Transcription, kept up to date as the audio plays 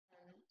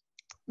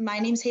My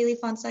name's Haley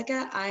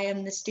Fonseca. I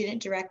am the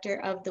student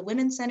director of the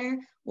Women's Center.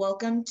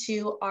 Welcome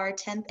to our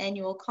 10th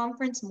annual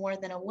conference, More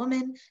Than a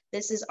Woman.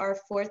 This is our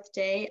 4th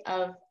day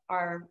of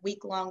our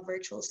week-long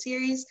virtual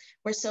series.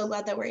 We're so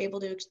glad that we're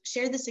able to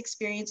share this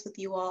experience with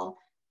you all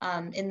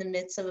in the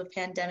midst of a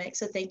pandemic.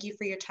 So thank you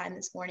for your time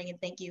this morning, and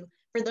thank you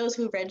for those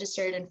who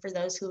registered and for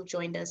those who have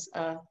joined us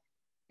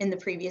in the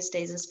previous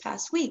days this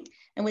past week.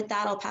 And with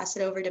that, I'll pass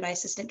it over to my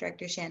assistant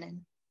director,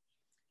 Shannon.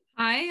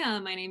 Hi,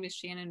 my name is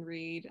Shannon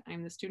Reed.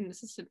 I'm the Student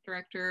Assistant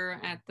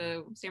Director at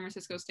the San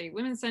Francisco State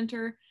Women's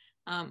Center.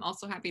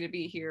 Also happy to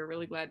be here,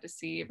 really glad to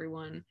see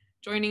everyone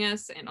joining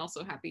us, and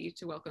also happy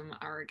to welcome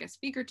our guest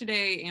speaker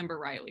today, Amber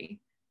Riley.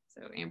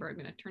 So Amber, I'm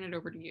gonna turn it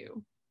over to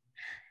you.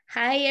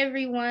 Hi,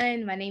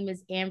 everyone. My name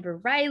is Amber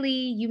Riley.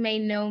 You may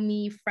know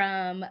me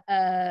from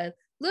a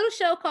little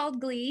show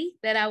called Glee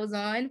that I was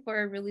on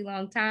for a really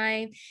long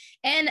time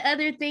and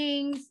other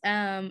things.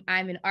 I'm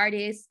an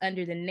artist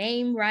under the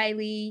name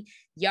Riley.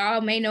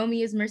 Y'all may know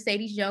me as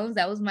Mercedes Jones.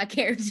 That was my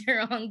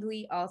character on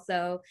Glee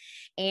also.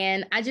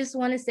 And I just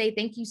want to say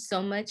thank you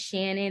so much,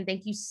 Shannon.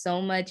 Thank you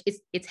so much.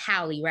 It's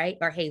Hallie, right?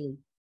 Or Haley?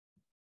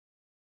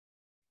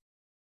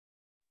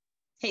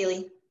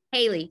 Haley.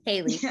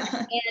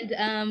 Yeah.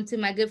 And to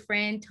my good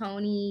friend,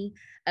 Tony,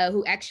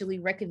 who actually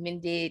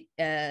recommended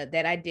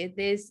that I did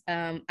this.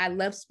 I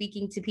love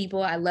speaking to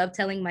people. I love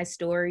telling my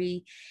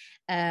story.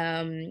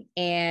 And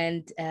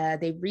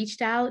they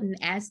reached out and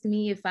asked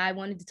me if I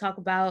wanted to talk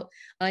about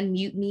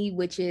Unmute Me,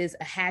 which is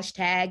a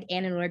hashtag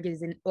and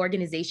an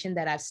organization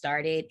that I've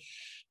started.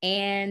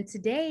 And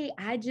today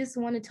I just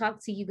want to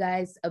talk to you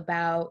guys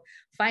about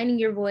finding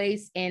your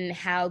voice and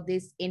how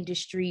this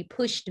industry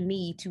pushed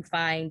me to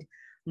find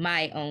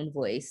my own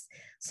voice.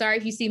 Sorry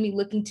if you see me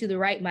looking to the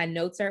right, my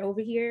notes are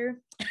over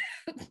here.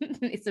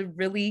 It's a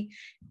really,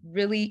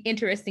 really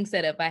interesting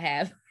setup I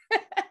have.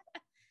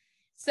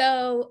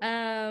 So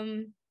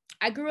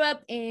I grew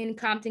up in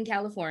Compton,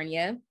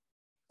 California.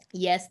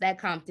 Yes, that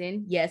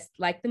Compton. Yes,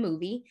 like the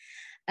movie.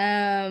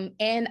 And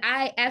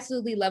I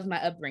absolutely love my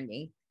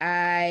upbringing.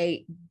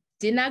 I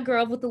did not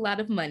grow up with a lot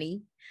of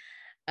money.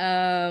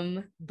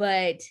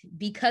 But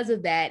because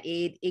of that,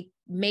 it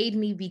made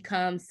me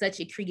become such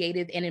a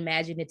creative and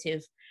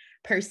imaginative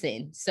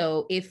person.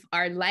 So if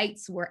our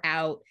lights were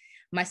out,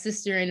 my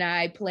sister and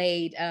I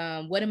played,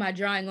 what am I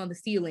drawing on the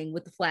ceiling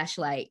with the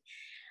flashlight?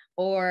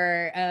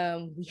 Or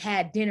we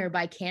had dinner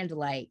by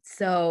candlelight.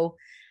 So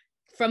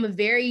from a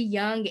very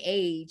young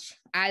age,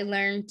 I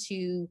learned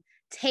to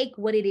take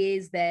what it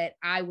is that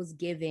I was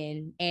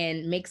given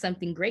and make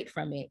something great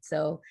from it.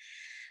 So,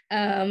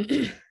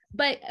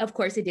 but of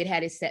course it did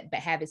have its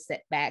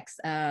setbacks.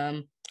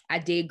 I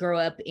did grow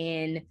up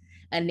in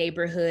a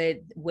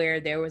neighborhood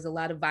where there was a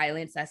lot of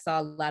violence. I saw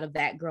a lot of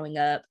that growing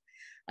up.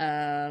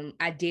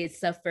 I did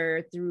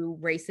suffer through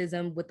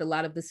racism with a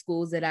lot of the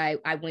schools that I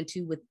went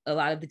to, with a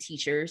lot of the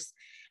teachers.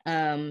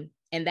 And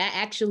that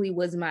actually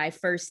was my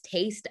first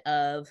taste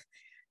of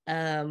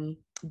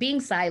being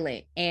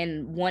silent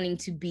and wanting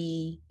to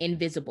be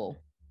invisible.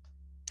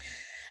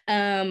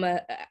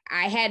 I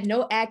had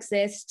no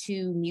access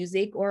to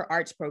music or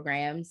arts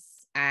programs.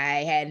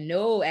 I had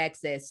no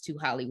access to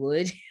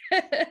Hollywood.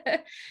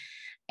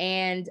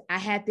 And I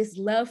had this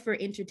love for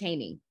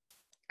entertaining.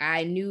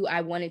 I knew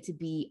I wanted to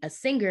be a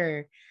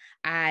singer.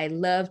 I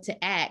love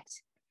to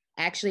act.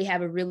 I actually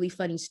have a really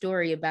funny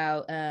story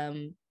about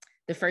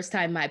the first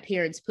time my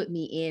parents put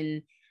me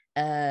in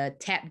a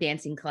tap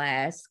dancing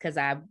class because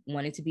I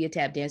wanted to be a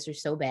tap dancer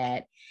so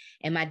bad.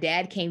 And my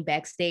dad came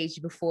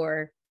backstage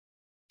before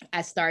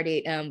I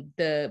started,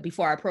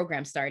 before our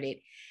program started.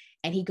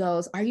 And he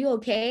goes, "Are you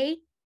okay?"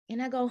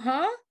 And I go,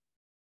 "Huh?"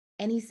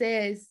 And he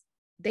says,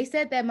 "They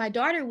said that my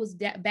daughter was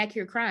back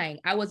here crying."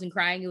 I wasn't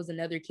crying, it was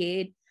another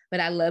kid, but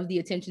I loved the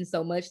attention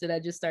so much that I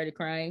just started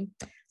crying.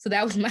 So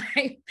that was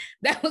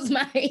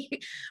my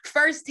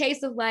first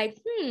taste of like,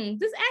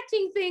 this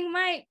acting thing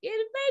it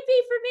may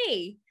be for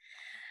me.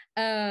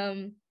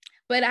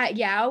 But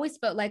I always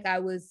felt like I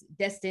was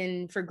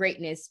destined for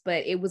greatness,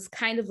 but it was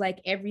kind of like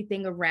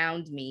everything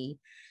around me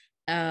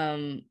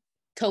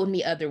told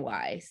me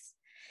otherwise.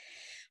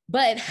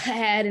 But I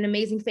had an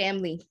amazing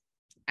family.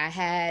 I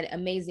had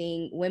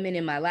amazing women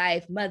in my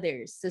life,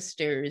 mothers,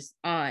 sisters,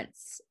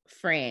 aunts,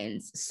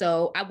 friends.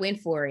 So I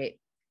went for it.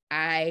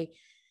 I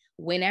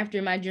went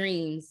after my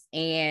dreams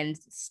and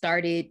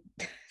started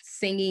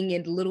singing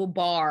in little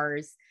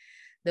bars.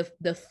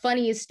 The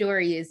funniest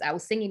story is I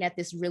was singing at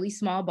this really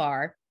small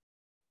bar,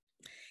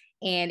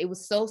 and it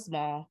was so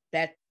small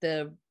that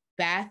the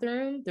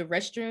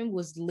restroom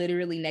was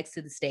literally next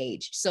to the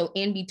stage. So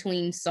in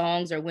between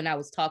songs or when I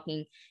was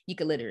talking, you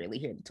could literally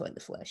hear the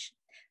toilet flush.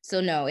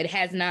 So no, it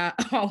has not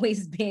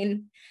always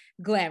been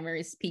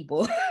glamorous,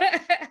 people.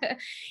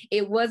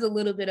 It was a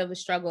little bit of a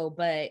struggle,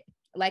 but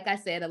like I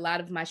said, a lot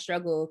of my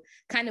struggle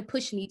kind of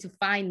pushed me to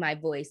find my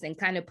voice and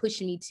kind of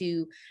pushed me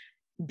to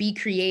be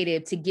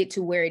creative to get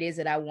to where it is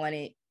that I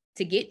wanted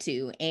to get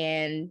to.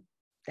 And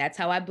that's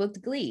how I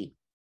booked Glee.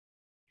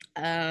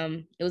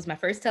 It was my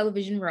first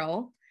television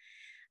role.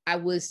 I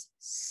was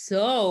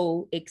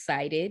so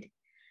excited.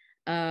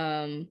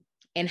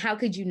 And how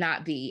could you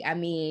not be? I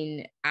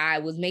mean, I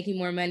was making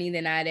more money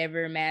than I'd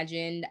ever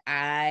imagined.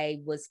 I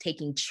was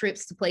taking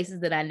trips to places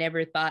that I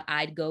never thought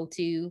I'd go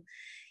to.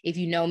 If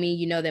you know me,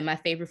 you know that my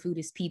favorite food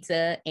is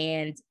pizza.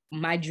 And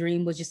my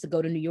dream was just to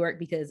go to New York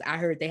because I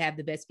heard they have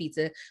the best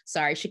pizza.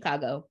 Sorry,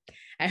 Chicago.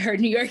 I heard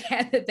New York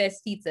had the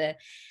best pizza.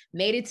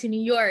 Made it to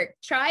New York,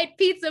 tried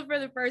pizza for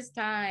the first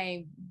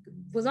time,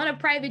 was on a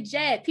private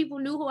jet. People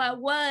knew who I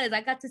was.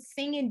 I got to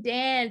sing and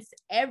dance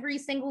every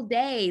single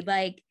day.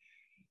 Like,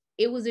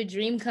 it was a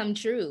dream come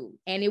true.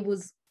 And it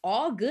was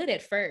all good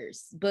at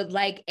first. But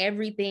like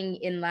everything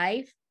in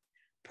life,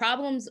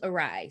 problems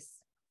arise.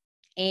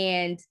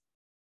 And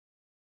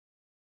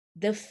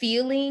the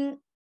feeling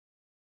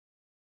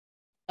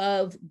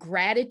of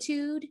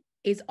gratitude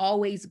is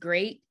always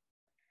great,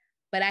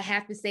 but I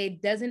have to say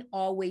it doesn't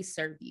always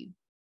serve you.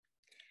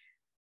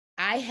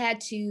 I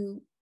had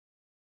to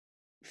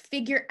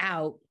figure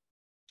out,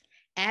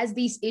 as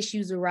these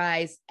issues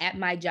arise at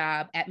my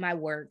job, at my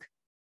work,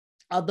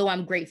 although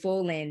I'm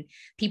grateful and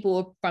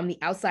people from the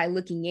outside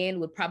looking in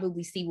would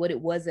probably see what it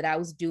was that I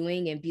was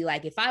doing and be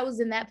like, if I was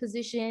in that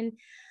position,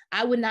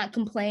 I would not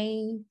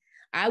complain.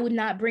 I would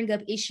not bring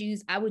up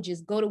issues. I would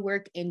just go to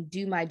work and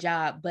do my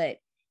job. But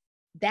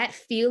that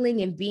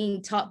feeling and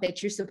being taught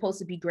that you're supposed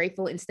to be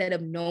grateful instead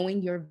of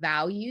knowing your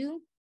value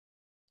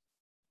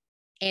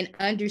and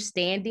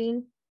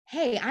understanding,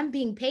 hey, I'm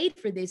being paid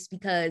for this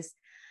because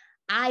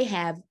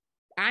I'm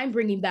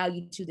bringing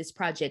value to this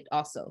project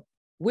also.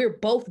 We're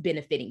both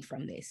benefiting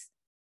from this.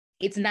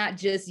 It's not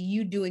just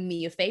you doing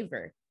me a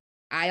favor.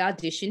 I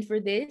auditioned for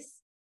this.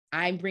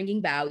 I'm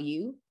bringing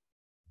value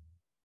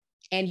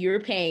and you're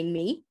paying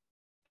me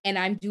and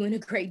I'm doing a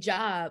great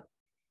job.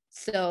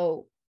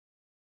 So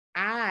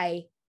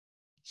I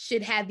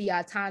should have the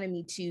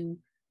autonomy to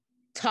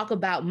talk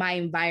about my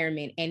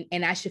environment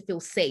and I should feel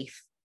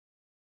safe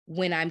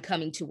when I'm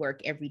coming to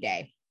work every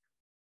day.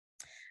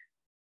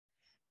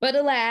 But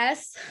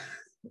alas,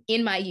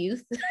 in my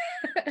youth,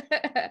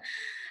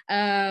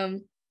 I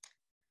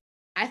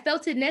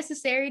felt it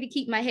necessary to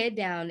keep my head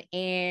down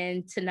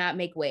and to not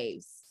make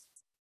waves.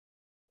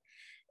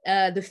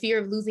 The fear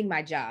of losing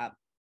my job,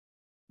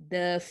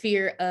 the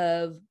fear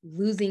of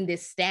losing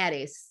this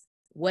status,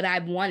 what I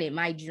wanted,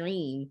 my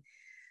dream,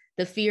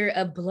 the fear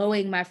of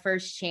blowing my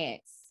first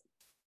chance.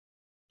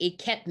 It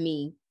kept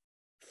me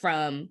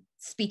from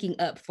speaking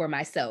up for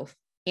myself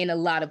in a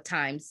lot of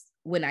times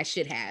when I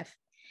should have.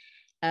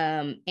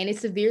 And it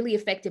severely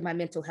affected my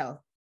mental health.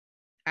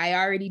 I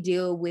already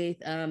deal with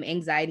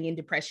anxiety and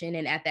depression.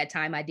 And at that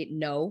time, I didn't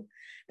know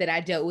that I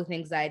dealt with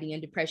anxiety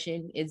and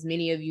depression. As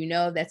many of you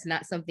know, that's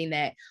not something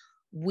that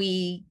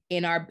we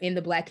in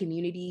the Black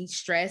community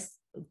stress.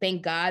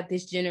 Thank God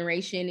this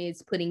generation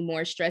is putting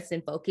more stress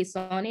and focus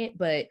on it,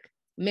 but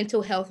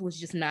mental health was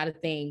just not a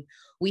thing.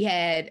 We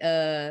had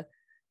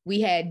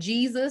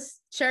Jesus,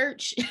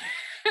 church,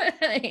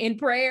 in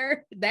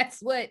prayer.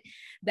 That's what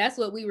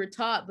we were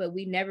taught, but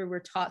we never were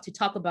taught to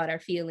talk about our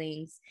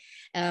feelings.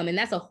 And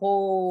that's a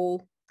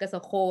whole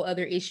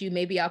other issue.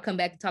 Maybe I'll come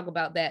back and talk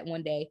about that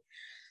one day.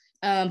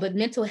 But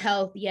mental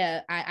health,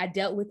 yeah, I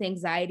dealt with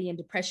anxiety and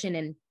depression,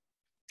 and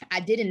I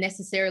didn't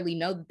necessarily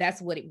know that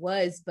that's what it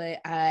was, but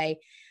I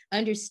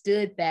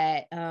understood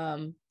that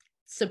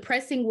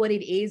suppressing what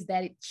it is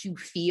that you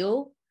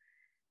feel,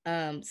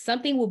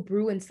 something will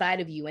brew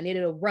inside of you and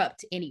it'll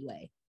erupt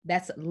anyway.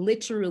 That's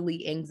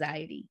literally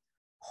anxiety.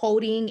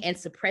 Holding and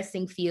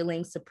suppressing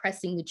feelings,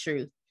 suppressing the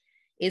truth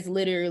is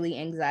literally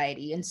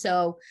anxiety. And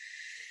so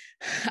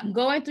I'm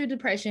going through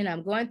depression.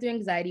 I'm going through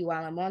anxiety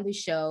while I'm on the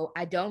show.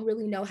 I don't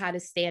really know how to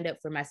stand up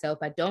for myself.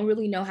 I don't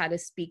really know how to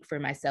speak for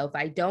myself.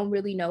 I don't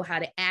really know how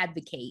to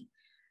advocate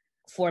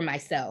for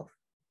myself.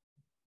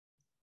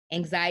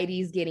 Anxiety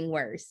is getting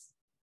worse.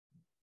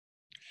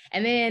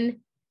 And then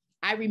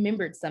I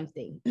remembered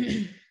something.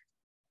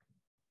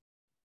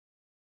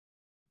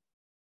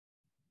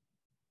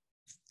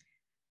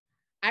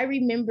 I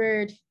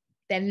remembered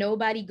that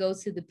nobody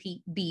goes to the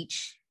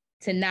beach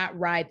to not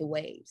ride the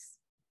waves.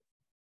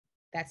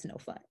 That's no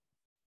fun.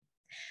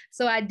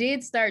 So I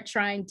did start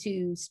trying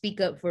to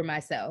speak up for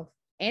myself,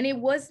 and it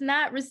was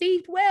not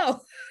received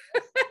well.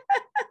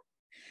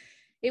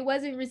 It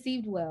wasn't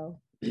received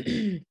well.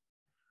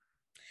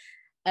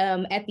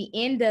 At the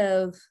end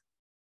of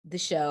the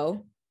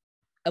show,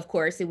 of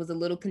course, it was a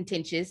little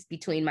contentious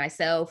between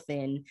myself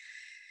and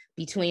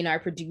between our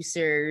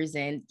producers,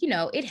 and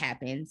it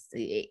happens.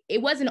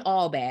 It wasn't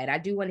all bad. I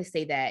do want to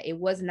say that it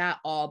was not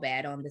all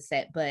bad on the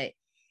set, but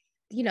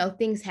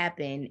things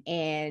happen.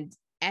 And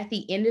at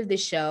the end of the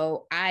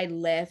show, I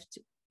left,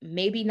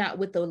 maybe not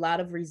with a lot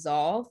of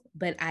resolve,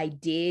 but I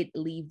did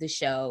leave the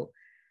show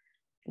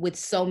with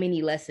so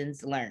many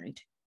lessons learned.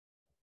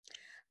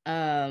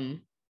 And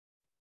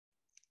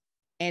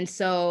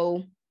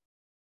so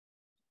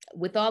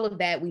with all of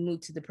that, we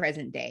moved to the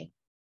present day.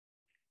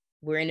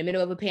 We're in the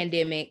middle of a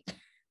pandemic.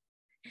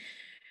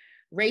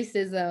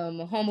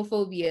 Racism,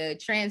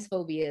 homophobia,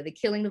 transphobia, the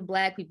killing of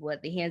Black people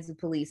at the hands of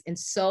police, and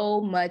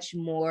so much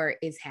more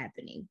is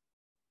happening.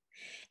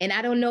 And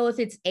I don't know if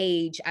it's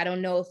age. I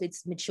don't know if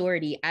it's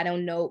maturity. I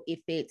don't know if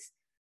it's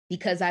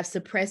because I've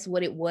suppressed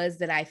what it was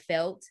that I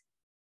felt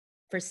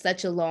for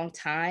such a long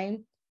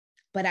time,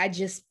 but I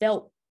just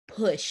felt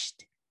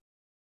pushed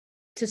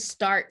to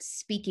start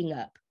speaking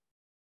up.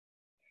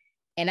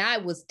 And I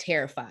was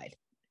terrified.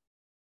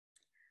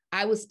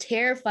 I was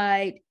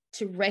terrified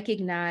to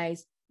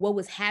recognize what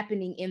was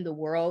happening in the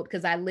world,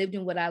 because I lived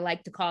in what I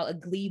like to call a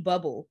glee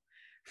bubble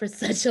for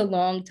such a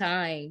long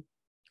time.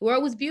 The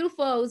world was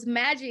beautiful. It was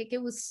magic.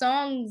 It was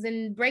songs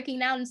and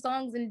breaking out in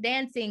songs and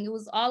dancing. It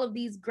was all of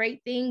these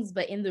great things.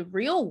 But in the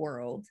real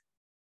world,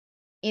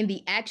 in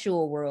the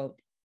actual world,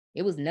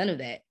 it was none of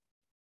that.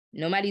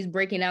 Nobody's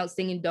breaking out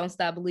singing Don't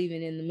Stop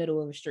Believing in the middle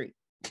of a street.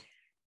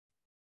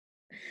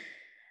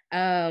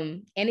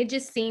 And it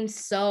just seems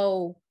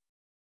so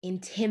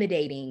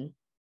intimidating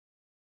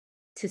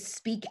to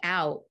speak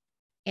out.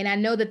 And I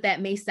know that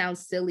that may sound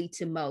silly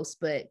to most,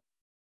 but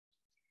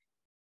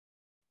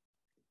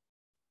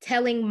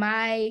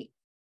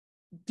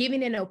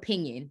giving an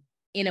opinion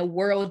in a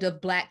world of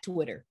Black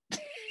Twitter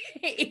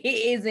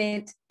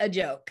isn't a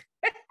joke.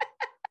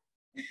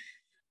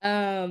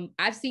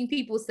 I've seen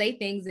people say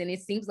things and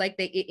it seems like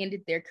it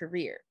ended their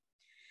career.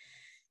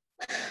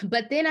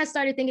 But then I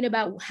started thinking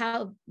about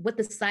what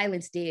the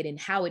silence did and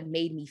how it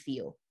made me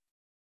feel.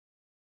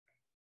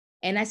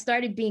 And I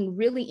started being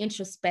really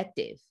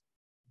introspective.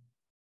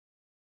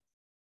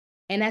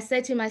 And I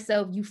said to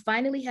myself, you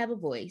finally have a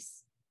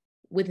voice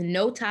with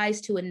no ties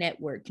to a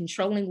network,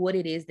 controlling what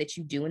it is that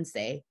you do and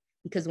say.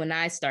 Because when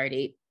I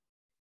started,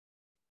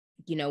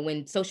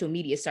 when social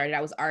media started,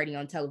 I was already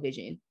on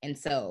television. And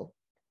so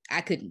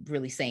I couldn't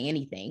really say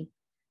anything.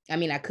 I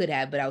mean, I could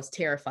have, but I was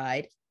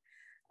terrified.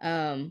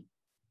 And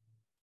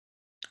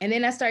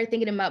then I started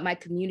thinking about my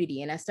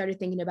community, and I started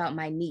thinking about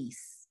my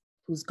niece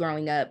who's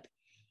growing up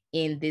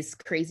in this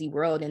crazy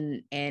world,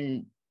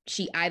 and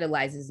she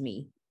idolizes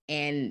me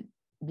and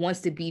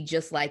wants to be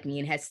just like me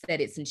and has said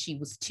it since she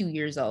was 2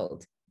 years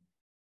old.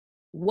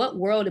 What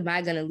world am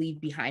I going to leave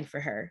behind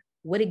for her?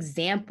 What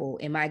example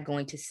am I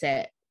going to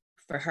set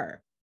for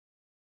her?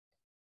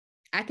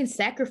 I can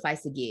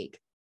sacrifice a gig.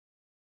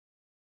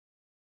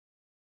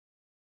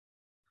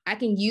 I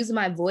can use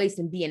my voice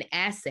and be an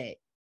asset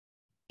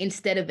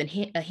instead of a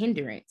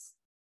hindrance.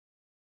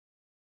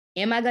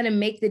 Am I going to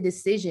make the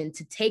decision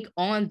to take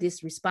on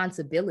this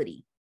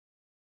responsibility?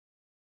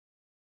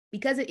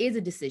 Because it is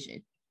a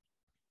decision.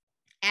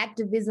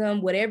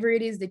 Activism, whatever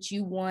it is that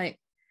you want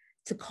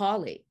to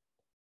call it,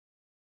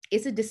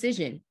 it's a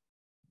decision.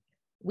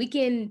 We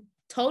can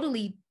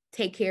totally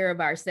take care of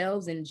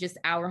ourselves and just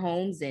our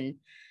homes and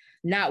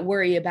not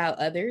worry about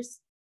others.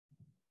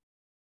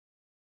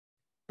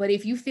 But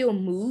if you feel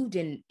moved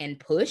and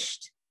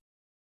pushed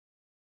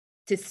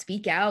to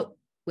speak out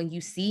when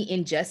you see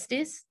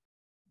injustice,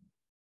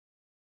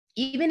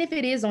 even if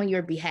it is on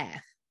your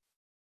behalf.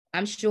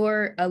 I'm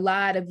sure a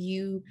lot of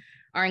you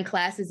are in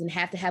classes and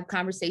have to have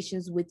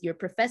conversations with your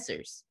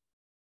professors.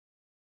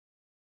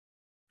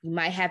 You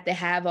might have to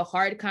have a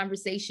hard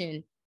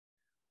conversation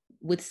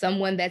with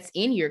someone that's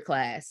in your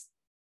class.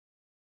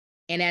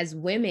 And as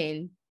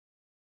women,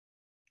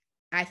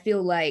 I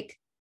feel like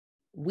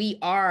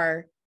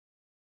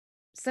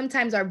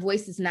sometimes our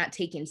voice is not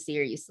taken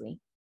seriously.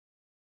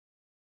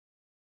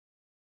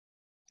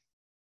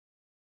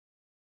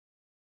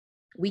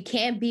 We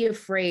can't be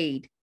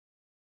afraid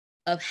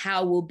of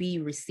how we'll be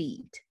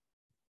received.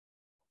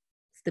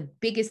 It's the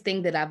biggest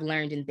thing that I've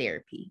learned in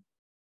therapy.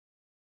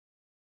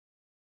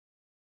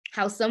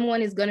 How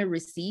someone is going to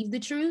receive the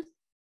truth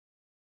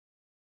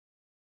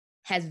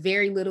has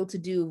very little to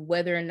do with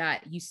whether or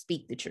not you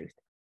speak the truth.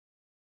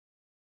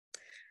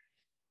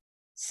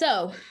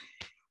 So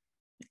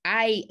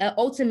I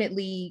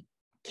ultimately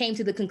came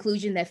to the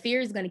conclusion that fear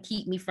is going to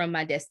keep me from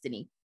my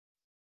destiny.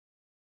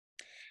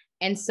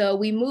 And so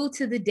we moved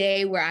to the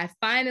day where I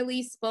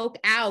finally spoke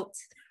out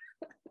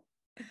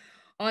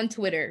on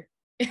Twitter.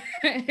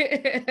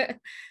 I've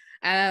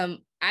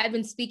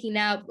been speaking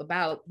out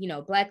about,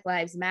 Black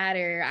Lives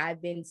Matter. I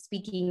have been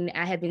speaking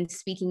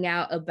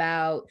out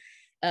about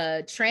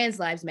trans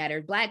lives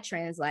matter, Black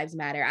trans lives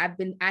matter.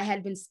 I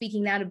had been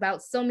speaking out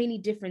about so many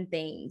different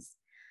things.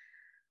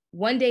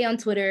 One day on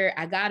Twitter,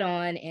 I got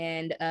on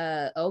and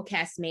old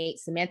castmate,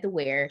 Samantha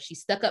Ware, she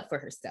stuck up for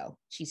herself.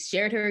 She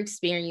shared her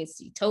experience.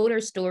 She told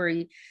her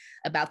story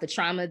about the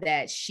trauma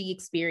that she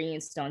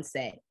experienced on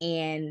set.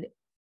 And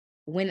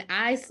when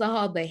I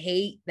saw the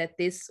hate that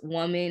this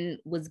woman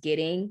was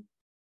getting,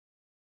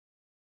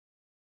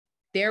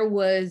 there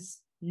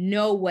was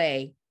no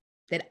way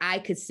that I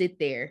could sit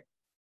there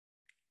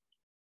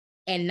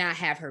and not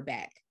have her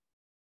back.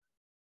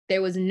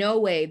 There was no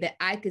way that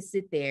I could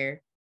sit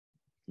there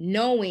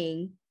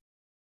knowing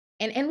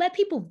and let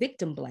people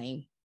victim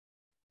blame.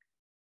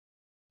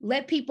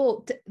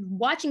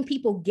 Watching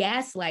people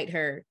gaslight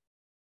her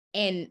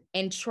and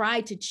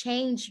try to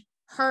change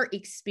her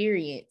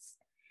experience.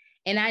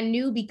 And I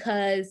knew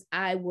because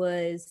I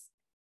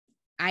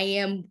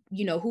am,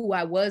 who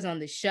I was on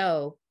the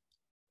show,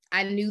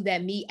 I knew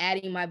that me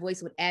adding my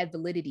voice would add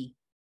validity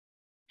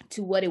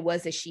to what it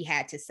was that she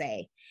had to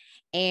say.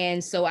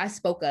 And so I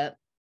spoke up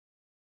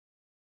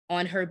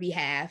on her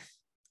behalf.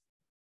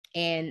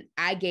 and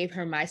I gave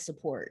her my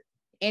support.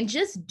 And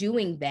just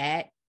doing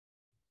that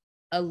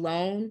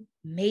alone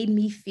made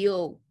me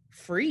feel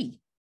free.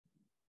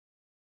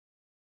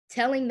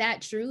 Telling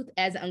that truth,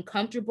 as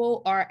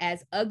uncomfortable or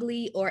as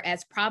ugly or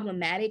as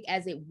problematic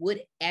as it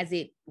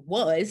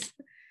was,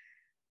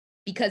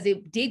 because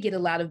it did get a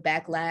lot of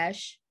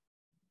backlash,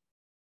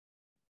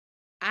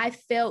 I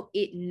felt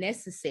it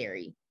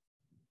necessary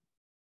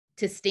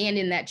to stand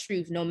in that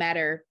truth, no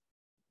matter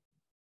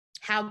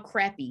how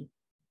crappy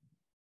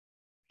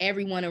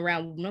everyone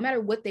around, no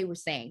matter what they were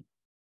saying.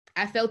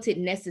 I felt it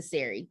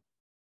necessary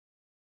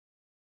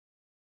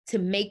to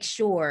make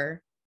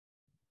sure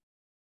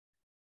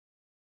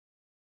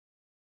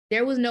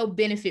there was no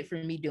benefit for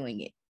me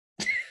doing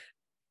it.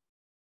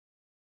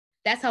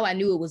 That's how I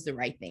knew it was the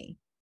right thing.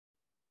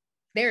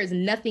 There is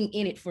nothing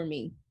in it for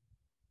me.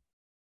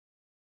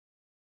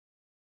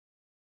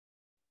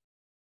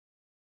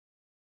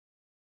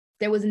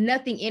 There was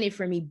nothing in it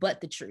for me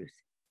but the truth.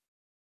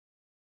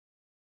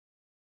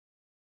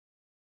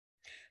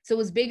 So it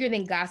was bigger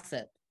than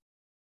gossip.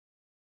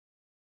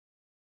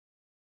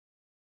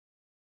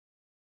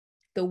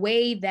 The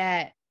way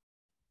that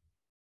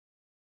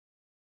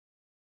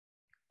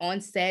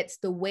on sets,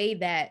 the way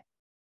that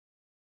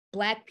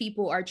Black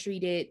people are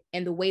treated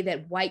and the way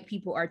that white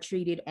people are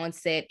treated on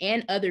set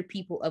and other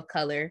people of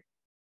color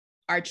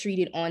are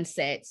treated on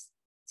sets,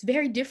 it's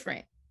very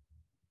different.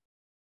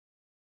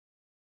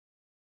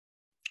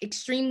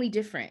 Extremely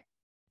different.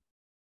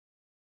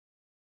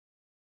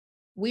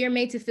 We are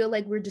made to feel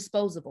like we're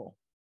disposable.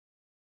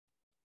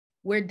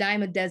 We're a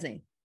dime a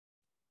dozen.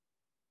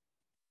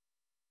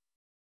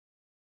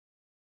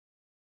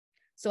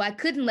 So I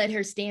couldn't let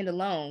her stand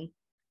alone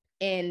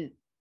and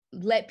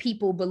let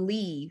people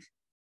believe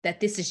that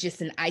this is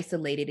just an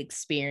isolated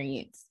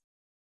experience.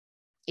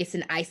 It's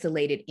an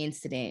isolated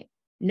incident.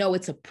 No,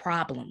 it's a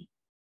problem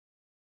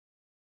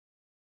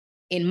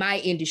in my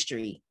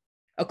industry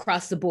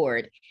across the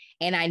board.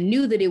 And I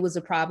knew that it was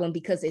a problem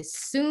because as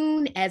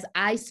soon as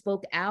I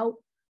spoke out,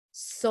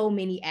 so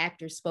many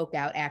actors spoke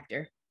out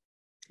after,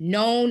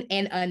 known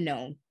and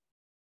unknown,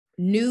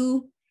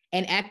 new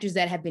and actors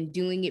that have been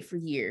doing it for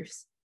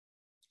years.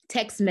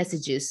 Text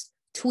messages,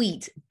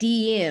 tweets,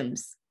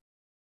 DMs,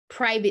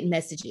 private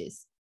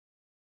messages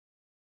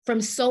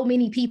from so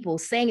many people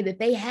saying that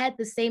they had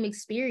the same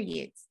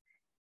experience.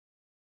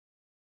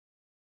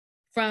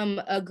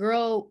 From a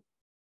girl,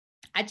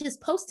 I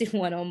just posted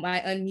one on my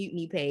Unmute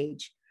Me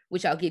page,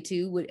 which I'll get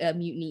to what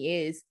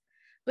Mutiny is,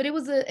 but it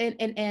was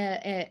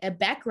a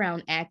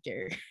background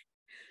actor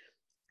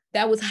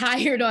that was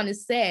hired on a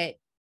set.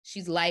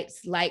 She's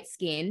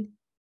light-skinned.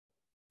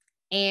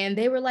 And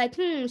they were like,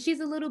 she's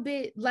a little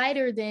bit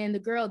lighter than the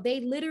girl. They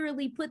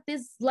literally put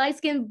this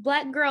light-skinned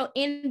Black girl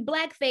in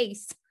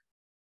blackface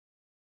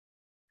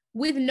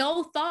with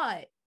no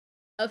thought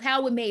of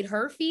how it made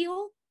her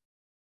feel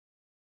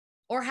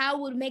or how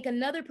it would make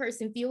another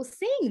person feel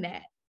seeing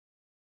that.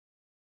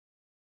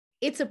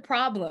 It's a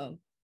problem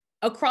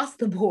across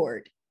the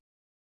board.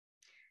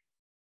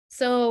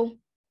 So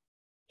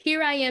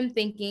here I am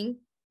thinking,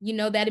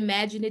 that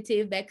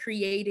imaginative, that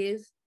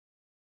creative,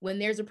 when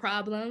there's a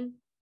problem,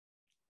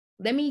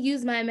 let me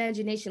use my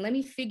imagination. Let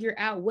me figure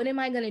out, what am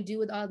I going to do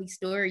with all these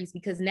stories?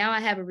 Because now I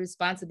have a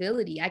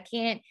responsibility. I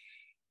can't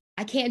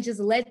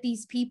just let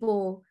these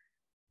people,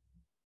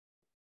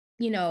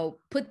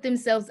 put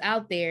themselves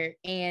out there.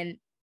 And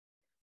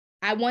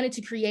I wanted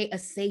to create a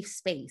safe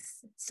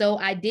space. So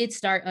I did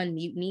start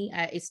Unmute Me.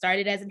 It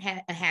started as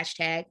a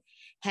hashtag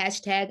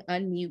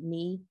Unmute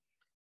Me.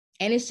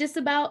 And it's just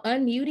about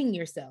unmuting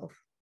yourself.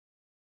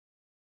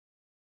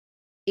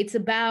 It's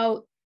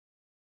about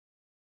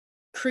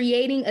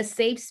creating a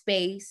safe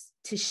space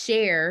to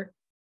share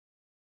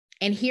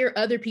and hear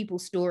other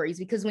people's stories.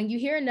 Because when you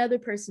hear another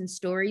person's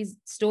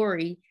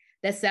story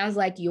that sounds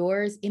like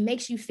yours, it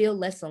makes you feel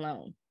less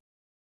alone.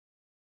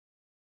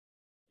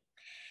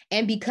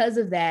 And because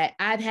of that,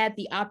 I've had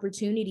the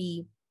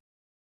opportunity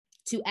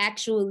to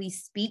actually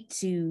speak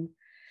to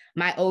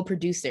my old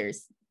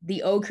producers,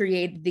 the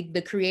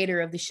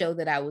creator of the show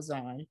that I was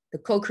on, the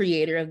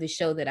co-creator of the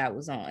show that I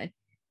was on.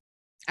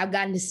 I've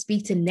gotten to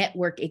speak to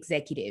network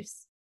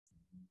executives.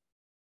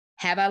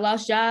 Have I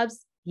lost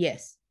jobs?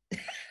 Yes,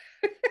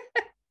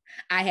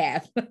 I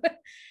have.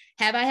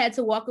 Have I had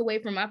to walk away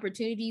from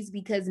opportunities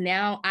because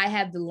now I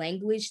have the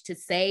language to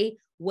say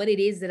what it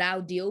is that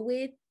I'll deal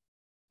with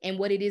and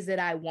what it is that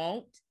I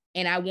won't,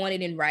 and I want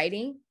it in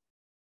writing?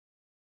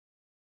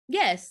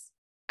 Yes,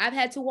 I've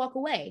had to walk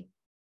away.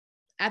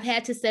 I've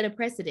had to set a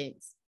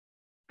precedence.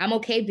 I'm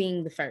okay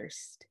being the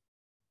first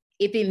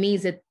if it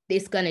means that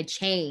it's going to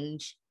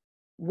change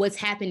what's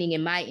happening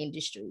in my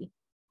industry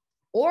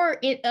or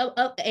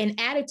an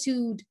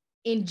attitude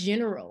in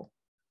general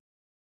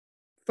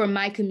for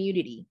my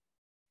community,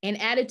 an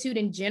attitude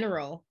in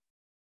general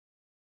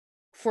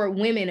for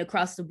women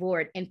across the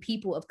board and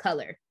people of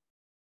color.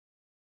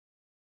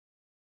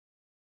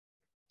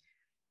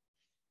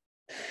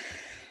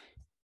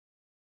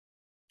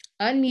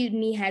 Unmute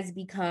Me has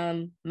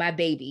become my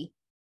baby.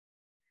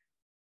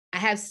 I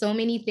have so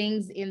many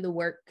things in the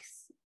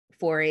works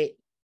for it,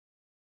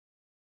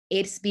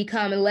 it's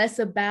become less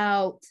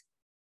about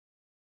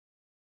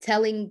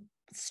telling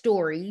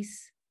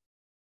stories,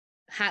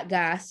 hot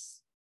goss,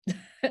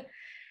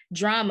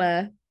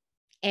 drama,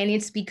 and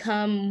it's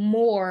become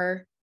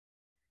more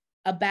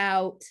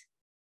about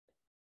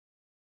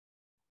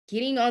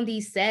getting on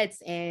these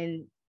sets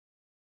and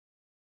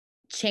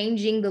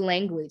changing the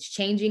language,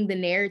 changing the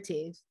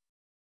narrative,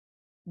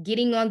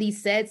 getting on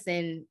these sets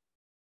and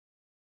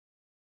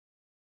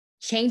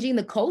changing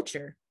the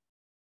culture,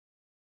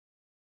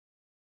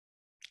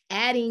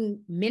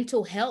 adding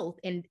mental health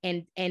and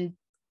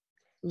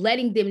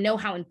letting them know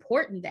how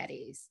important that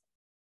is.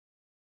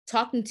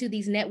 Talking to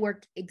these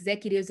network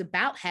executives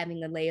about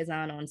having a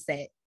liaison on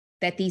set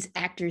that these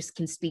actors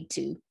can speak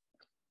to.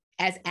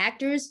 As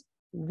actors,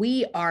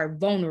 we are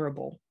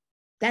vulnerable.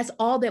 That's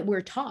all that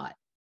we're taught.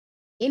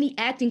 Any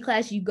acting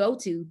class you go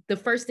to, the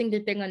first thing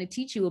that they're going to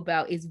teach you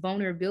about is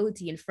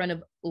vulnerability in front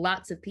of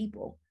lots of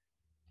people.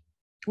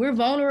 We're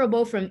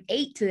vulnerable from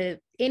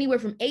anywhere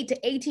from 8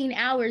 to 18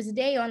 hours a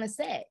day on a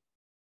set.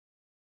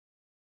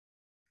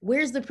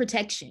 Where's the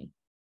protection?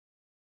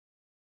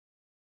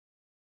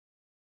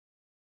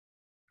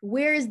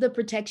 Where is the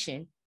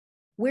protection?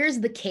 Where's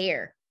the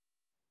care?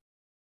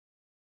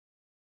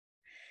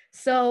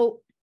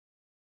 So,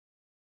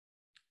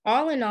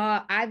 all in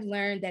all, I've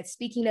learned that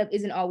speaking up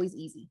isn't always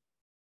easy.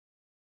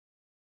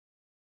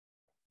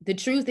 The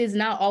truth is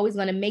not always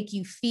going to make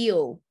you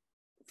feel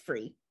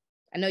free.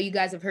 I know you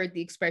guys have heard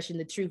the expression,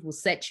 the truth will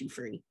set you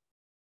free.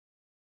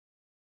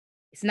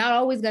 It's not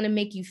always going to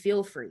make you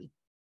feel free.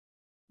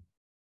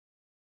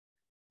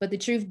 But the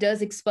truth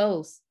does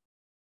expose.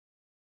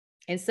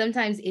 And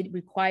sometimes it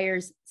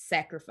requires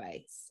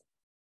sacrifice.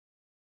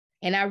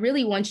 And I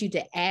really want you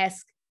to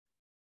ask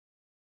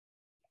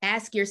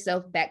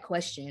yourself that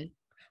question.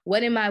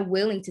 What am I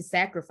willing to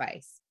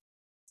sacrifice?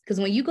 Because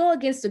when you go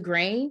against the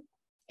grain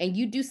and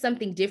you do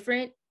something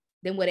different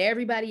than what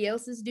everybody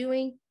else is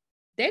doing,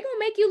 they're going to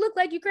make you look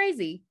like you're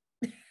crazy.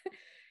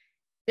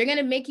 They're going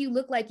to make you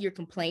look like you're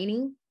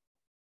complaining.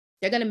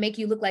 They're going to make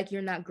you look like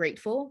you're not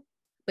grateful,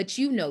 but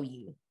you know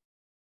you.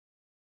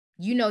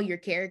 You know your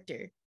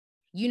character.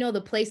 You know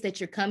the place that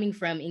you're coming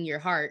from in your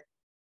heart.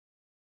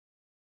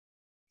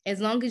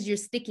 As long as you're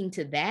sticking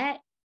to that,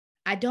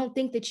 I don't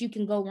think that you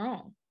can go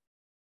wrong.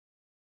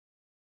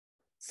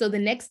 So the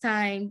next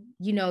time,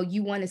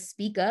 you want to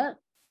speak up,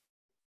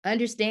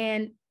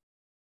 understand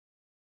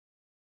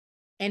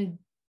and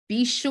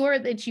be sure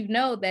that you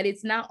know that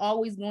it's not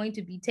always going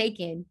to be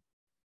taken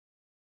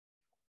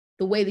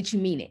the way that you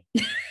mean it.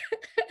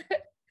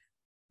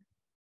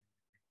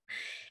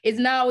 It's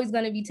not always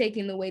going to be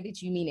taken the way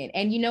that you mean it.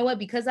 And you know what?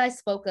 Because I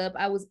spoke up,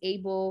 I was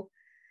able,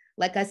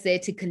 like I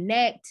said, to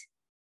connect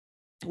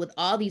with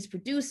all these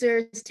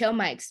producers, tell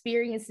my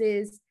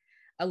experiences.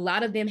 A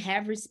lot of them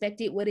have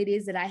respected what it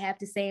is that I have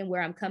to say and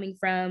where I'm coming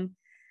from.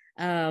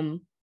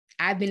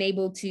 I've been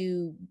able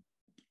to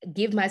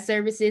give my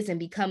services and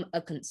become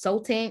a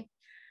consultant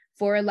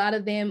for a lot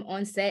of them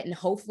on set. And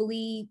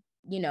hopefully,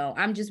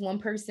 I'm just one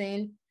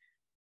person.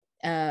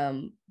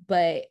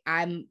 But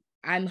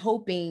I'm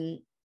hoping,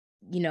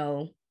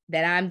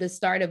 that I'm the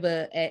start of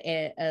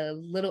a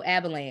little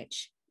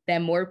avalanche,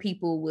 that more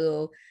people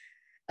will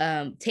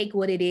take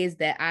what it is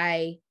that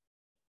I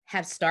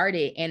have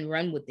started and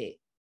run with it.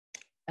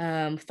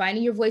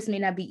 Finding your voice may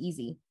not be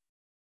easy,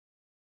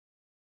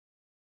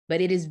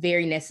 but it is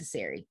very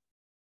necessary.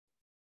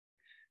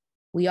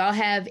 We all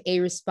have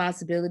a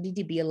responsibility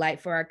to be a light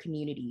for our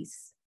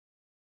communities.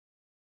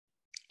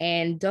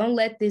 And don't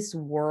let this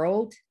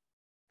world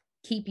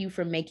keep you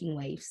from making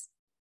waves.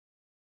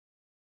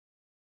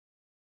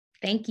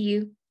 Thank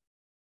you.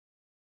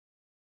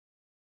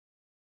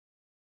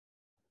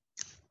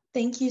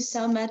 Thank you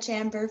so much,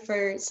 Amber,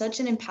 for such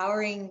an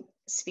empowering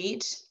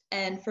speech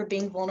and for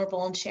being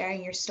vulnerable and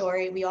sharing your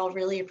story. We all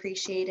really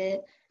appreciate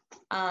it.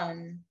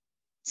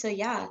 So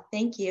yeah,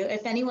 thank you.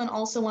 If anyone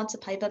also wants to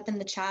pipe up in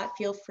the chat,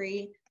 feel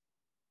free.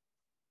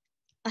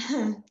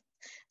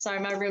 Sorry,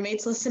 my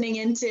roommate's listening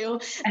in too.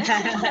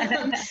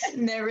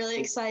 They're really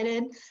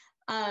excited.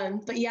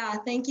 But yeah,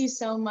 thank you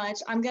so much.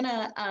 I'm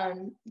gonna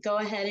go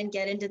ahead and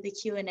get into the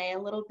Q&A a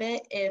little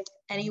bit. If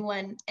any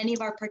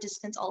of our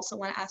participants also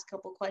want to ask a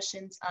couple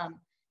questions,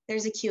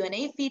 there's a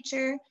Q&A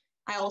feature.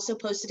 I also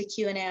posted a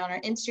Q&A on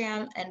our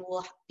Instagram and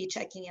we'll be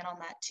checking in on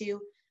that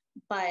too.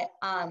 But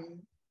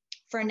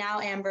for now,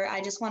 Amber, I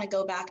just want to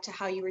go back to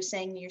how you were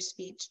saying in your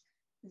speech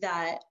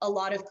that a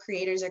lot of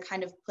creators are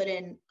kind of put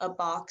in a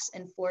box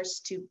and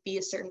forced to be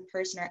a certain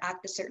person or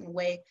act a certain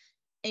way.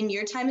 In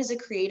your time as a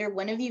creator,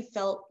 when have you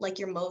felt like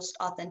your most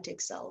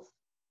authentic self?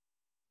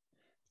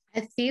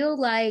 I feel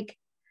like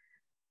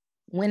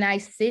when I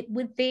sit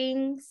with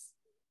things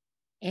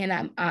and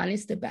I'm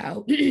honest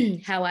about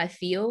how I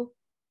feel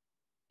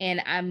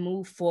and I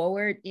move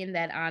forward in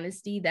that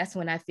honesty, that's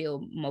when I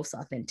feel most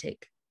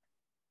authentic.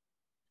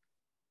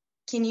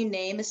 Can you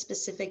name a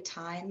specific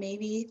time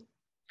maybe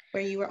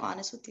where you were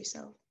honest with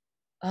yourself?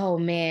 Oh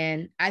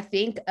man, I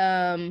think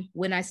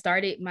when I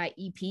started my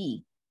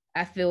EP,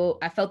 I felt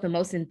the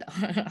most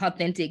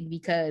authentic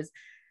because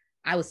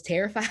I was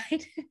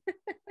terrified.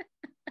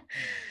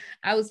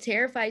 I was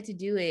terrified to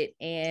do it,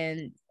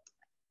 and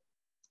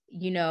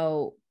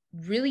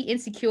really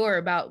insecure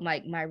about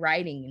like my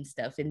writing and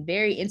stuff, and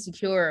very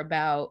insecure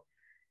about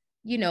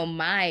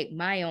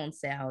my own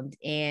sound,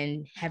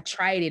 and have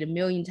tried it a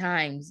million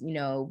times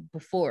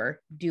before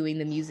doing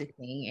the music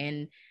thing,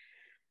 and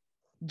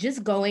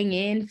just going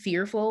in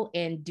fearful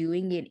and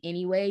doing it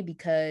anyway,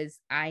 because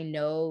I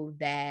know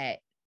that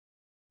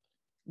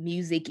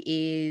music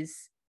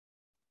is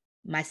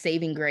my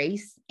saving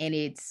grace, and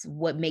it's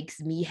what makes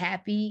me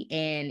happy,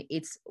 and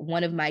it's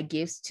one of my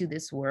gifts to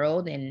this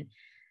world, and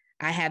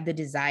I have the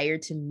desire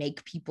to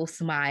make people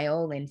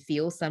smile and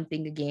feel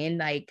something again.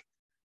 Like,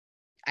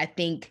 I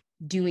think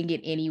doing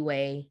it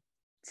anyway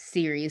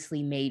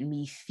seriously made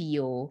me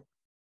feel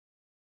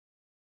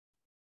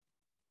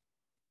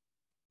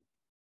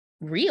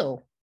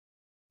real,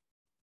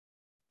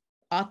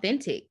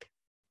 authentic,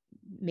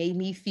 made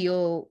me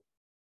feel,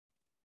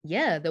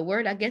 I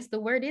guess the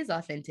word is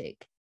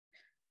authentic.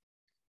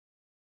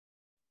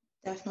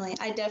 Definitely.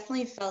 I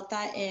definitely felt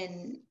that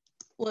in,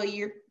 well,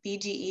 your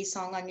BGE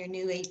song on your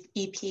new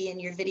EP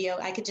and your video.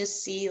 I could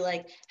just see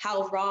like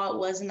how raw it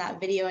was in that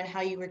video, and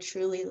how you were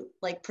truly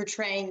like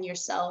portraying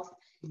yourself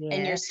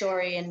and your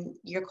story and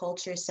your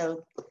culture.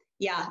 So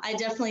yeah, I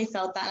definitely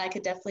felt that, and I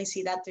could definitely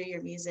see that through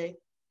your music.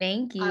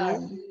 Thank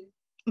you.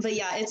 But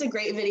yeah, it's a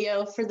great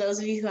video. For those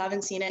of you who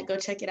haven't seen it, go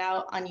check it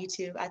out on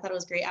YouTube. I thought it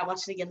was great. I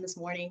watched it again this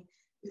morning.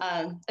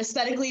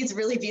 Aesthetically, it's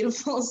really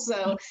beautiful.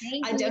 So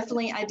I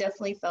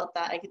definitely felt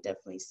that. I could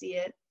definitely see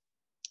it.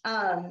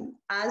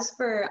 As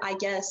for, I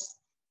guess,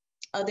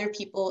 other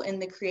people in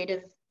the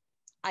creative,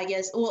 I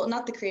guess, well,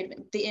 not the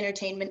creative, the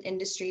entertainment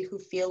industry, who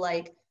feel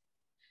like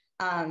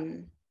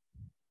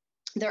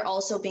they're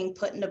also being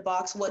put in a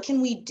box, what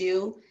can we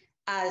do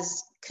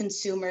as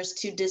consumers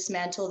to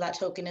dismantle that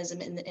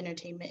tokenism in the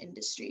entertainment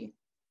industry?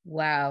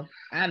 Wow.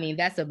 I mean,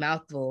 that's a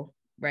mouthful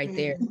right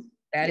there.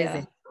 That is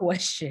a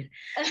question.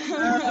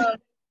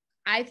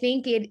 I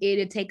think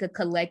it'd take a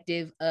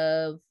collective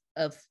of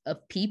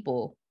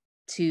people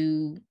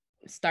to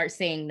start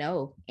saying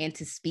no and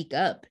to speak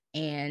up.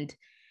 And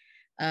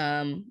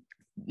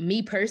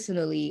me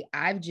personally,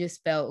 I've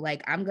just felt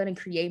like I'm going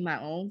to create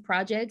my own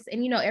projects.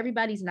 And,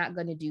 everybody's not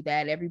going to do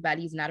that.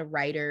 Everybody's not a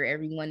writer.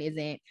 Everyone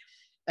isn't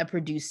a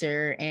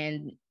producer.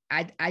 And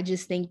I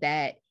just think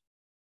that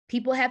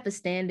people have to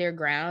stand their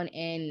ground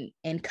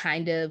and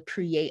kind of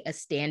create a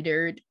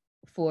standard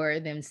for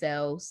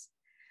themselves,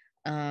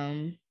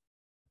 and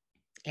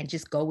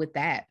just go with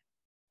that.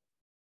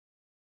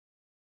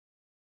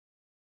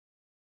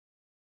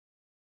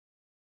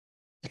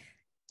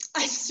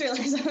 I just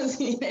realized I was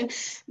muted.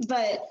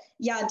 But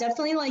yeah,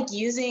 definitely like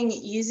using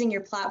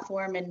your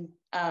platform and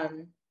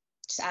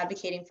just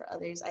advocating for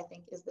others, I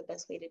think, is the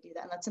best way to do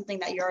that. And that's something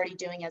that you're already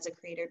doing as a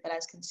creator, but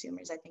as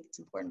consumers, I think it's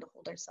important to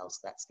hold ourselves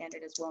to that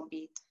standard as well, and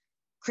be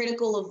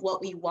critical of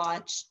what we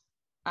watch,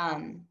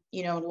 and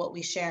what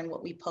we share and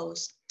what we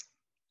post.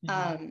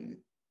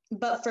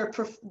 But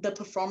for the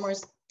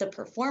performers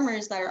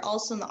that are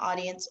also in the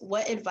audience,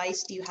 what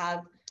advice do you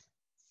have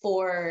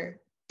for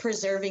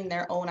preserving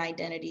their own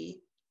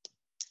identity?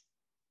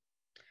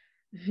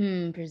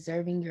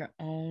 Preserving your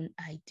own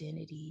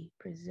identity.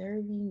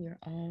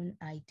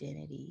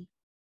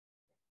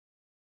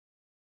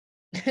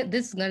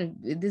 This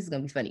is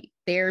gonna be funny.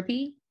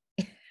 Therapy.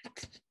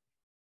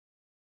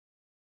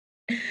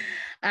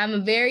 I'm a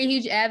very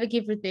huge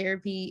advocate for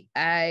therapy.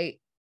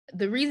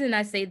 The reason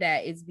I say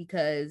that is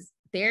because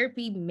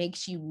therapy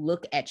makes you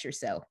look at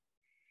yourself,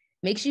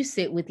 makes you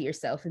sit with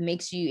yourself.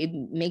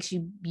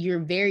 You're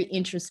very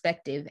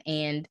introspective.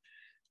 And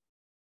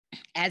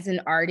as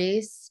an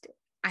artist,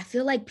 I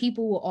feel like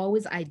people will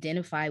always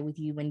identify with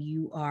you when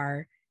you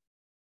are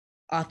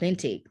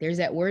authentic. There's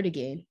that word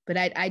again. But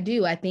I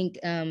think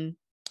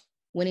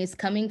when it's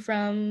coming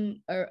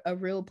from a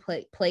real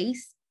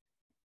place,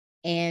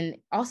 and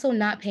also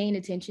not paying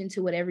attention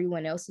to what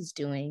everyone else is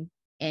doing,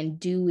 and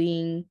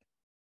doing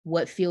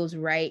what feels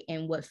right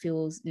and what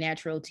feels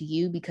natural to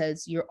you,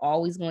 because you're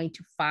always going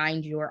to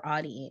find your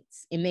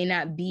audience. It may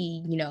not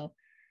be,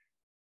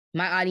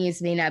 my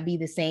audience may not be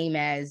the same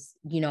as,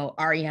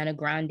 Ariana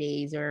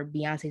Grande's or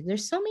Beyonce's.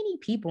 There's so many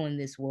people in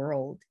this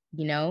world,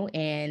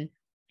 and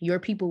your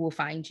people will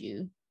find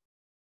you.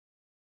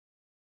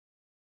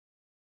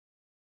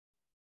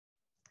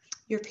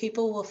 Your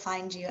people will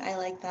find you. I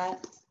like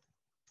that.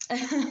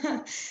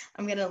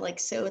 I'm going to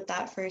sit with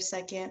that for a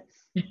second.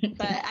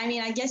 But I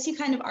mean, I guess you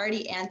kind of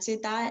already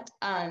answered that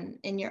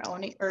in your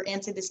own, or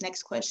answered this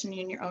next question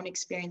in your own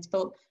experience.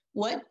 But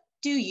what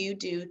do you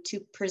do to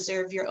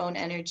preserve your own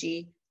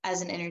energy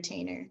as an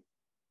entertainer?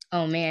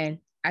 Oh man,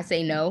 I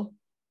say no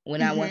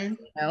when I want to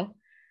say no.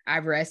 I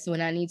rest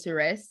when I need to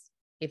rest.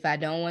 If I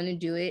don't want to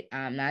do it,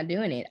 I'm not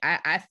doing it.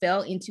 I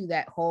fell into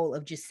that hole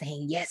of just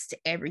saying yes to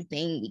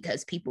everything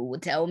because people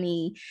would tell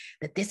me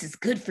that this is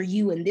good for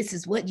you and this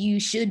is what you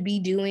should be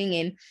doing.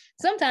 And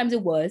sometimes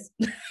it was.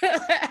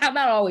 I'm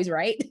not always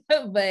right.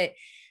 But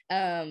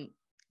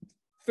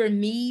for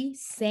me,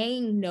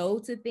 saying no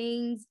to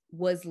things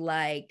was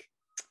like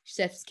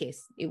chef's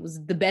kiss. It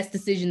was the best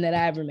decision that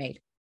I ever made,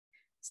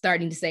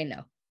 starting to say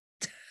no.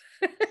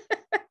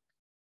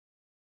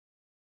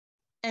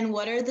 And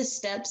what are the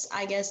steps,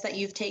 I guess, that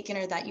you've taken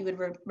or that you would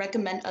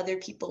recommend other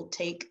people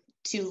take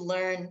to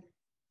learn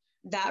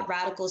that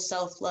radical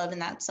self-love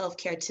and that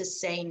self-care to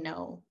say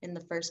no in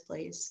the first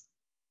place?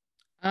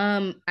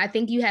 I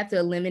think you have to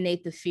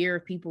eliminate the fear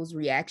of people's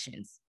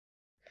reactions.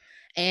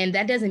 And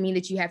that doesn't mean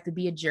that you have to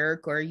be a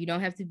jerk or you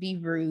don't have to be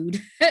rude.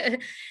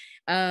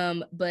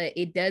 But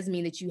it does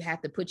mean that you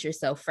have to put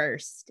yourself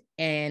first.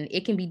 And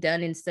it can be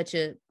done in such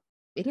a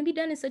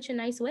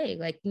nice way.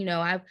 Like, you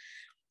know,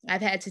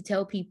 I've had to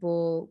tell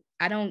people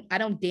I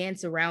don't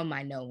dance around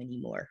my no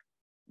anymore.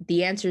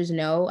 The answer is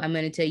no. I'm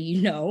going to tell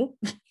you no.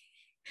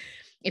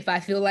 If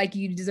I feel like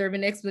you deserve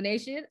an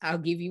explanation, I'll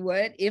give you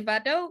one. If I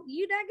don't,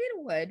 you're not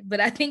getting one.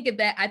 But I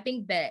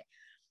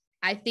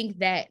think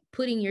that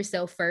putting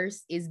yourself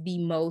first is the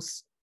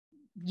most,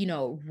 you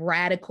know,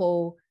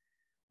 radical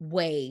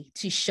way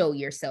to show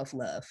yourself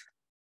love.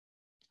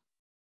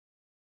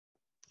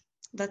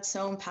 That's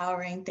so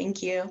empowering.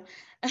 Thank you.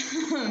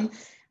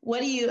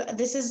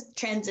 This is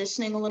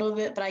transitioning a little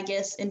bit, but I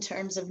guess in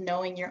terms of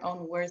knowing your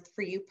own worth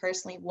for you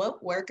personally,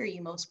 what work are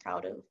you most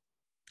proud of?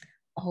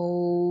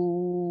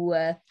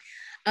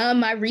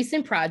 My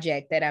recent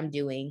project that I'm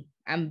doing,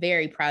 I'm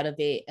very proud of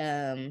it.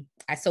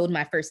 I sold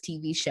my first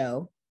TV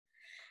show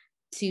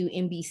to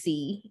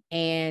NBC,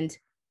 and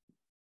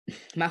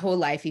my whole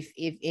life,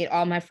 if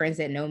all my friends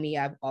that know me,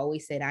 I've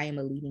always said I am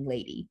a leading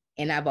lady.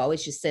 And I've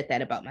always just said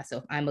that about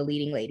myself. I'm a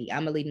leading lady.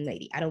 I'm a leading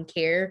lady. I don't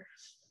care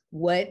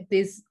what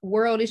this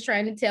world is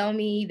trying to tell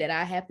me, that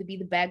I have to be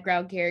the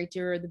background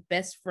character or the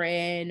best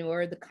friend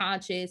or the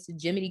conscious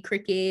Jiminy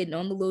Cricket and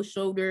on the little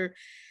shoulder.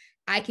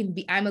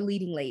 I'm a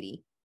leading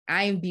lady.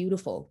 I am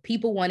beautiful.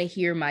 People want to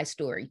hear my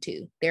story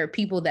too. There are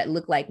people that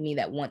look like me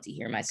that want to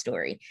hear my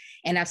story.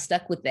 And I've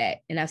stuck with that.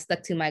 And I've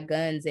stuck to my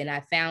guns. And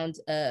I found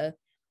a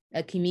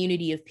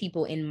community of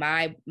people in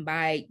my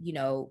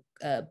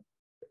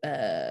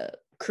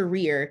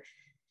career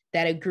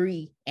that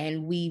agree.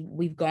 And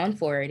we've gone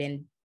for it.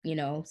 And, you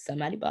know,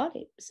 somebody bought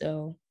it.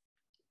 So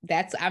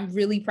I'm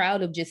really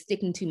proud of just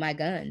sticking to my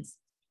guns.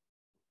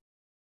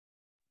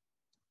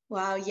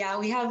 Wow, yeah,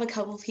 we have a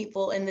couple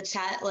people in the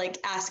chat like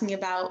asking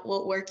about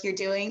what work you're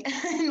doing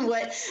and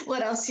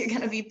what else you're going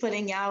to be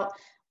putting out.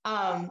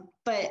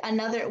 But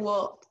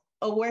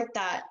a work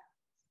that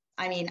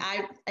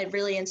it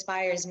really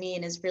inspires me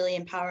and is really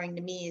empowering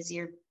to me is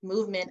your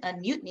movement,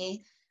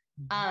 Unmutiny.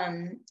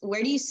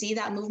 Where do you see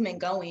that movement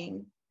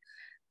going?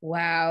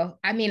 Wow.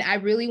 I mean, I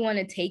really want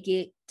to take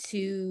it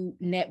to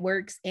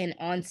networks and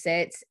on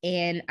sets,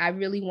 and I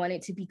really want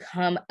it to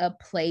become a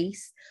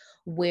place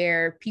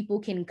where people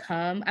can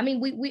come. I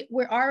mean,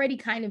 we're already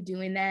kind of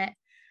doing that,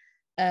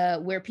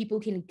 where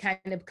people can kind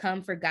of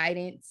come for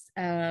guidance.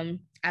 I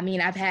mean,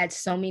 I've had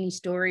so many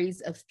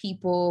stories of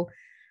people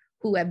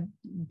who have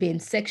been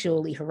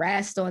sexually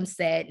harassed on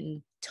set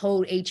and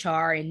told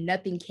HR and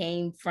nothing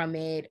came from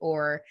it,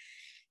 or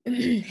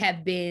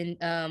have been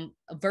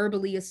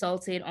verbally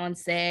assaulted on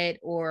set,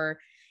 or,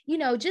 you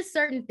know, just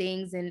certain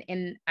things.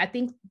 And I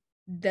think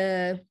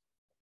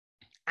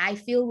I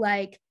feel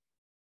like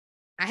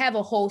I have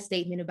a whole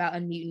statement about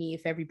Unmutiny.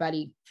 If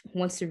everybody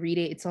wants to read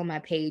it, it's on my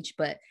page.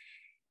 But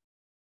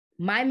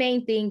my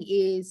main thing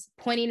is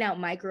pointing out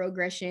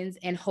microaggressions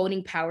and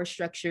holding power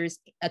structures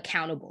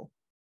accountable.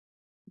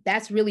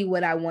 That's really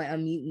what I want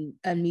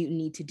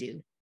Unmutiny to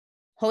do.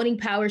 Holding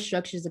power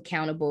structures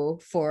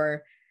accountable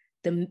for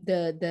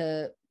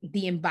the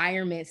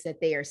environments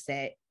that they are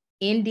set,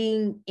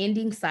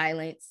 ending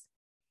silence,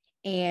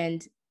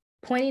 and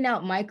pointing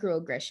out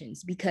microaggressions,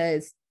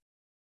 because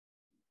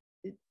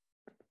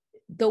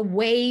the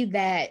way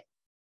that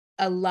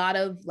a lot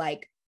of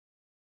like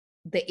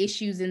the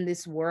issues in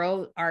this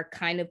world are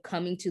kind of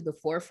coming to the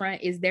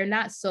forefront is they're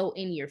not so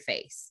in your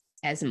face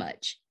as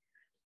much.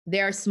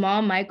 There are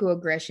small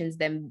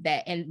microaggressions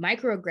and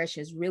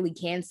microaggressions really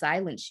can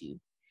silence you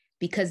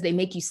because they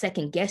make you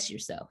second guess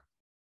yourself.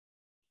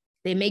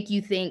 They make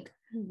you think,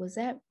 is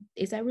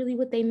that really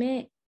what they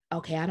meant?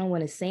 Okay, I don't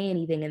want to say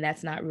anything, and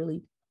that's not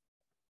really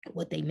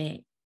what they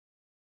meant.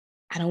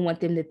 I don't want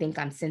them to think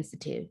I'm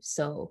sensitive,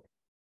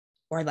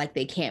 or like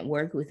they can't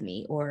work with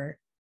me, or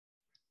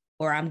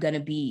I'm going to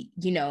be,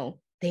 you know,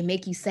 they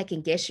make you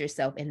second guess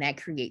yourself, and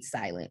that creates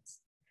silence.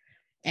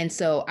 And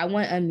so I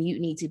want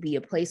Unmutiny to be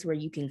a place where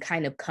you can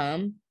kind of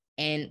come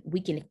and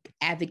we can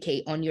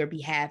advocate on your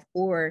behalf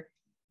or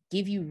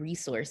give you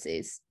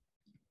resources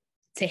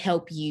to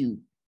help you,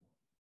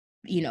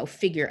 you know,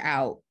 figure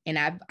out. And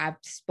I've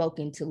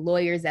spoken to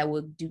lawyers that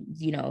will do,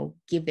 you know,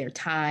 give their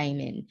time,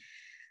 and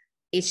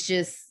it's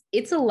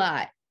a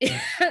lot.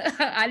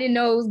 I didn't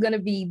know it was going to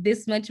be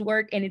this much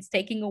work, and it's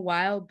taking a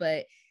while,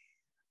 but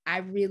I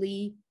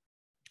really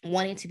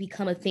want it to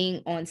become a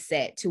thing on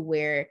set to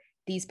where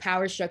these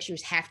power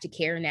structures have to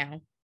care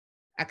now.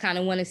 I kind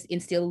of want to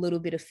instill a little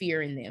bit of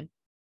fear in them.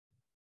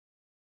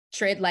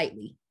 Tread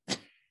lightly.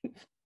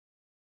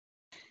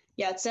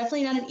 Yeah, it's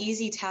definitely not an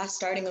easy task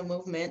starting a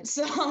movement.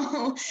 So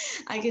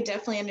I could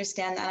definitely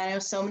understand that. I know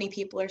so many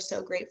people are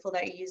so grateful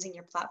that you're using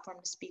your platform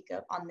to speak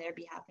up on their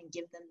behalf and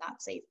give them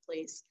that safe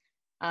place.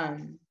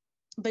 Um,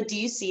 but do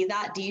you see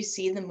that? Do you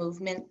see the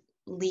movement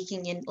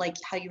leaking in, like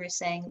how you were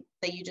saying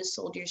that you just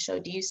sold your show?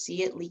 Do you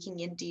see it leaking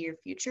into your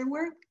future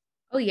work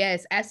Oh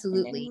yes, in any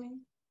absolutely. way?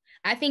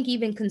 I think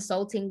even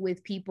consulting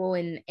with people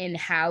and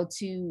how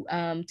to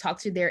talk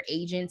to their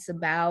agents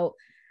about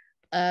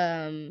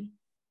um,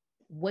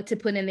 what to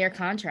put in their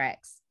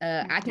contracts.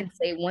 I can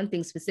say one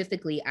thing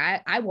specifically.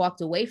 I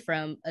walked away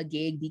from a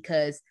gig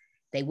because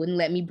they wouldn't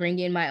let me bring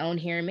in my own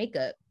hair and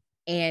makeup.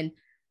 And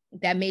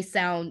that may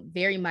sound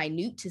very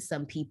minute to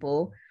some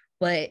people,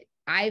 but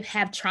I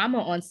have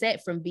trauma on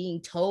set from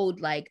being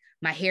told like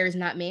my hair is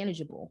not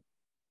manageable.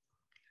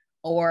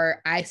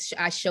 Or I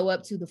show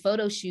up to the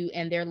photo shoot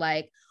and they're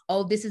like,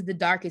 oh, this is the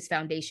darkest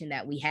foundation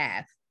that we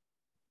have.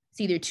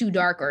 It's either too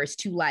dark or it's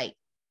too light.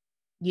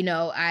 You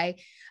know,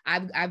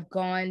 I've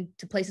gone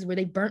to places where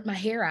they burnt my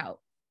hair out.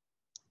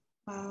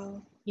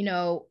 Wow. You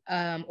know,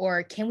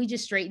 or can we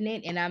just straighten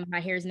it and my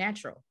hair is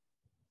natural.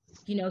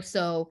 You know,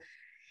 so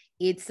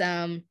it's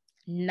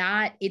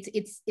not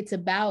it's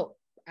about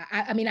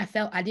I mean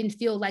I didn't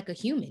feel like a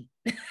human.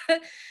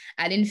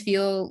 I didn't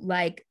feel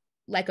like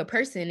a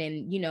person.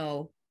 And you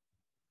know,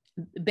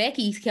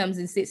 Becky comes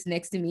and sits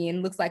next to me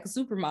and looks like a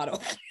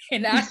supermodel.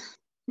 And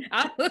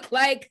I look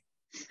like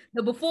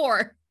the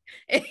before.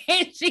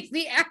 And she's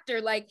the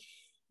actor. Like,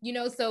 you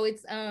know, so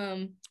it's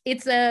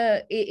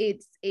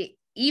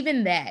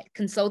even that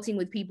consulting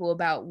with people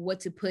about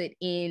what to put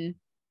in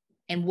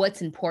and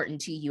what's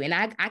important to you. And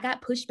I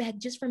got pushback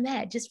just from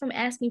that, just from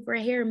asking for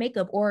a hair and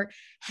makeup or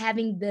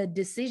having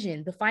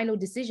the final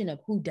decision of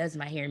who does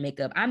my hair and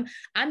makeup. I'm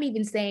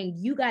even saying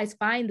you guys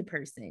find the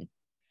person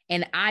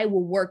and I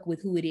will work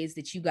with who it is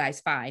that you guys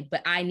find,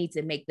 but I need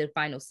to make the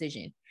final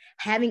decision.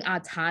 Having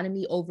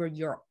autonomy over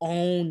your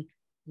own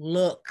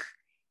look,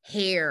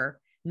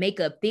 hair,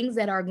 makeup, things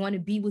that are going to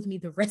be with me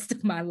the rest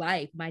of my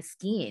life, my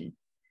skin,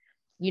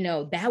 you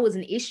know, that was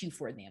an issue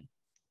for them.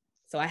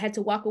 So I had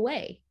to walk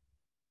away.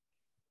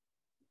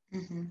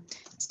 Mm-hmm.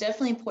 It's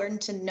definitely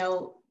important to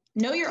know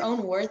your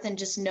own worth and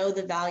just know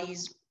the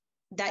values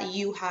that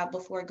you have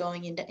before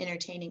going into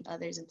entertaining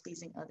others and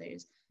pleasing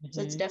others. Mm-hmm.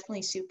 So it's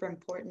definitely super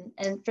important.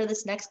 And for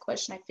this next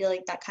question, I feel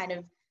like that kind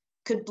of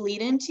could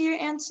bleed into your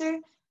answer.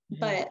 Mm-hmm.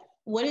 But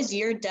what is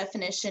your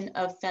definition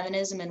of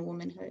feminism and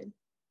womanhood?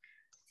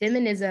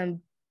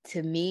 Feminism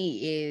to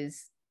me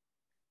is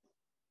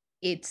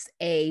it's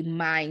a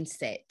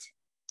mindset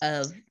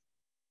of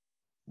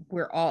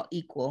we're all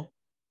equal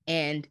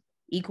and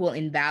equal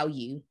in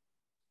value.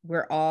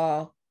 We're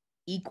all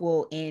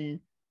equal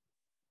in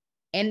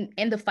and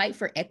the fight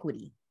for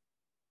equity.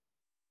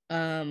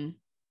 And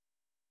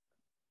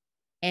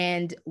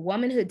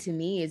womanhood to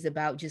me is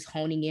about just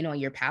honing in on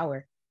your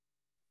power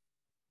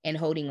and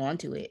holding on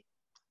to it.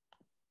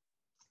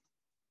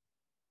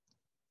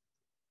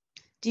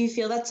 Do you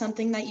feel that's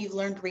something that you've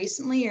learned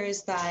recently, or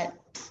is that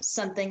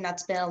something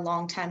that's been a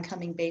long time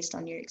coming based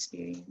on your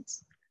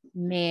experience?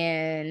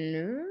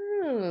 Man,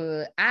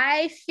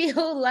 I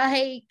feel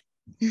like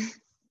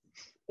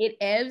it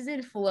ebbs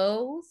and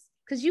flows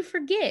because you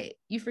forget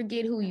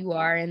who you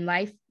are, and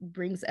life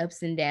brings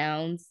ups and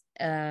downs.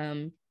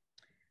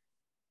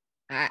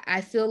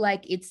 I feel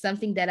like it's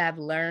something that I've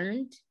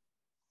learned.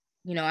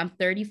 You know, I'm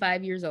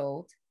 35 years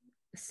old,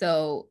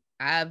 so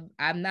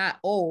I'm not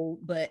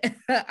old, but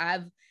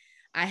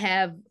I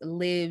have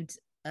lived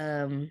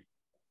a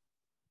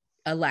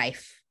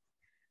life,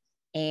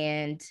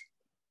 and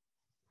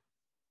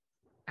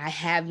I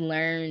have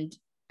learned.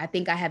 I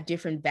think I have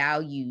different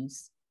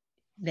values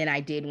than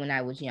I did when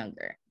I was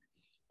younger,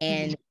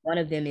 and one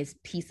of them is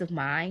peace of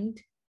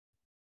mind,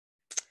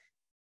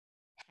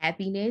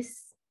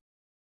 happiness,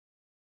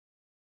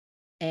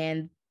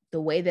 and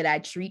the way that I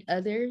treat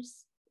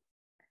others,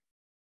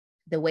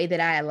 the way that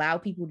I allow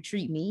people to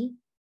treat me.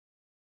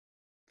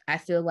 I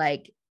feel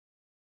like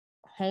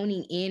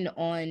honing in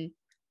on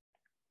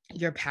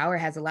your power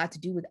has a lot to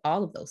do with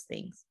all of those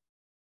things.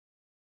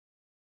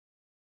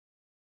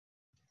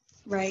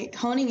 Right.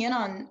 Honing in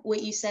on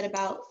what you said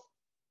about,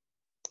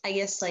 I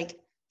guess, like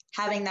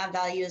having that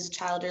value as a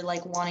child, or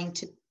like wanting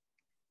to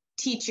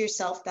teach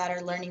yourself that,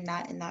 or learning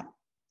that, and that,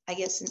 I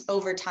guess,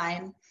 over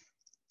time.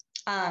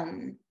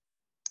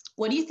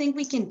 What do you think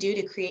we can do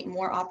to create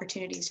more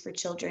opportunities for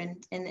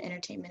children in the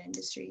entertainment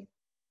industry?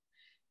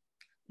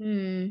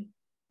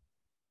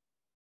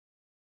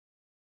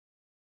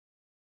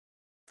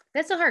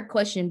 That's a hard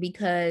question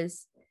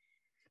because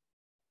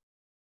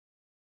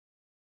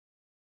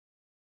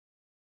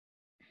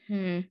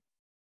I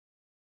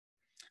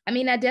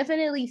mean, I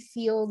definitely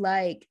feel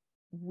like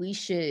we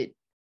should,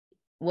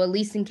 well, at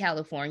least in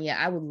California,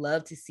 I would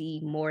love to see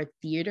more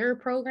theater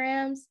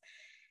programs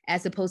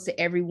as opposed to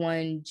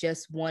everyone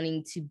just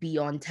wanting to be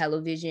on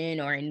television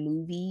or in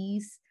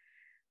movies,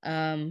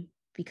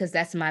 because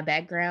that's my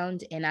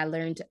background. And I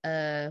learned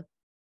a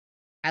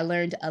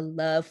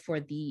love for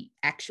the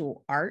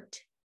actual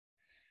art.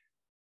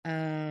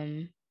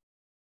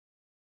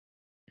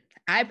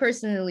 I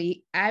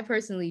personally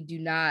do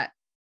not,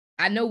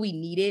 I know we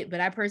need it,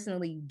 but I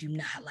personally do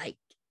not like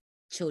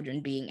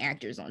children being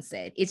actors on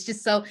set. It's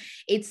just so,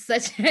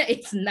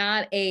 it's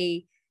not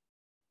a,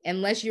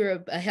 unless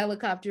you're a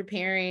helicopter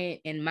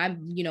parent, and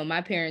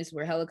my parents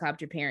were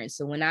helicopter parents.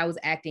 So when I was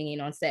acting in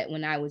on set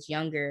when I was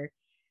younger,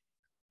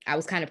 I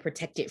was kind of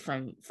protected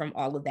from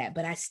all of that.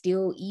 But I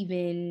still,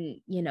 even,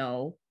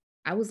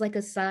 I was like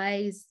a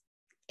size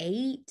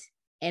 8,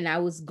 and I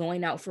was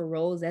going out for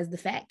roles as the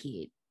fat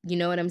kid. You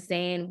know what I'm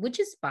saying? Which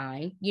is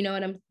fine.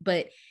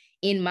 But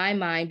in my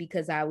mind,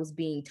 because I was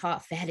being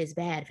taught fat is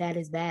bad, fat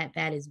is bad,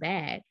 fat is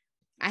bad,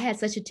 I had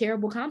such a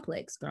terrible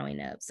complex growing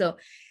up. So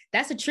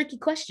that's a tricky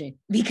question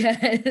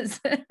because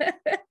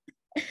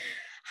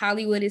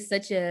Hollywood is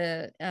such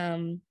a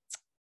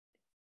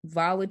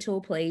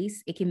volatile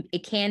place.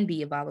 It can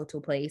be a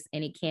volatile place,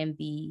 and it can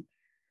be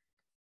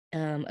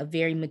a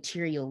very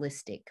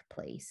materialistic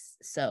place.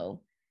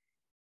 So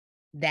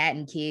that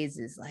and kids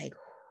is like,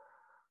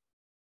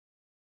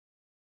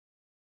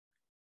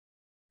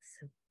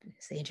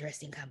 it's an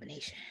interesting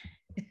combination.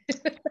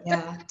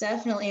 Yeah,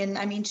 definitely. And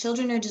I mean,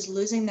 children are just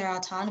losing their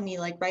autonomy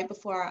like right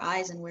before our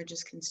eyes, and we're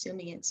just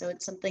consuming it. So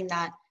it's something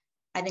that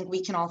I think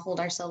we can all hold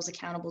ourselves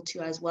accountable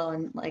to as well.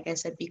 And like I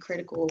said, be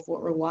critical of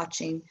what we're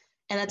watching.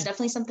 And that's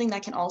definitely something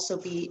that can also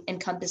be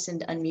encompassed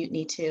into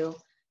Unmutiny too,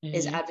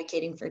 is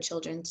advocating for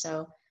children.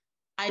 So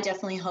I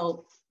definitely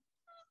hope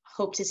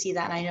to see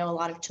that. And I know a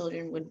lot of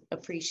children would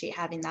appreciate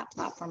having that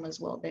platform as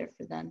well there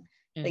for them.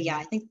 But yeah,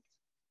 I think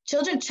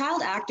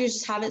child actors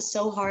just have it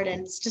so hard,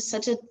 and it's just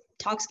such a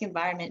toxic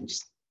environment.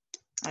 Just,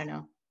 I don't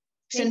know,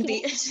 shouldn't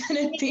be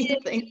a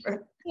thing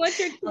for want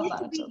your kids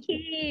to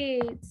be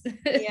kids.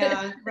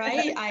 Yeah,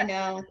 right. I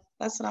know,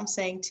 that's what I'm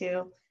saying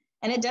too.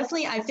 And it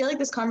definitely, I feel like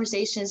this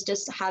conversation is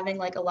just having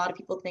like a lot of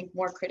people think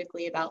more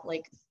critically about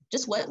like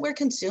just what we're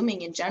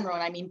consuming in general.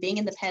 And I mean, being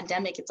in the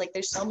pandemic, it's like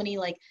there's so many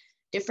like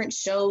different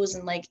shows,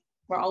 and like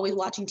we're always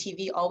watching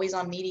TV, always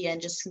on media,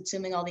 and just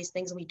consuming all these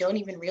things, and we don't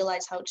even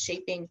realize how it's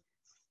shaping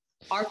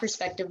our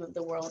perspective of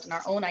the world and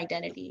our own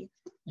identity.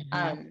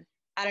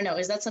 I don't know,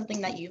 is that something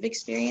that you've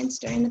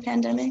experienced during the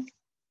pandemic?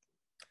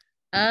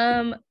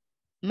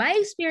 My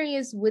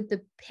experience with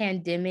the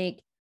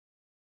pandemic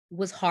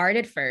was hard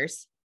at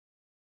first.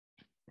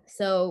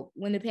 So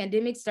when the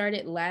pandemic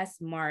started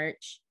last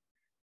March,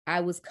 I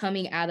was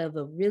coming out of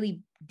a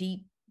really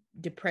deep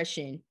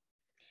depression,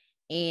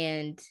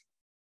 and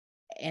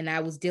I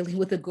was dealing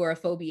with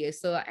agoraphobia.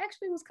 So I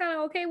actually was kind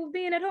of okay with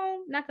being at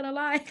home, not gonna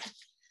lie.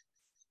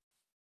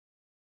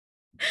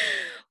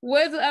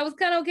 I was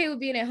kind of okay with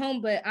being at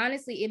home, but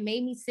honestly, it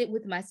made me sit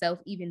with myself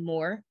even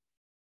more.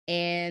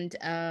 And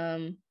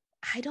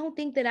I don't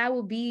think that I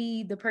will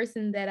be the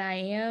person that I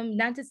am.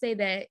 Not to say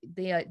that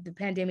the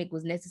pandemic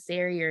was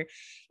necessary or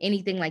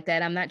anything like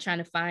that. I'm not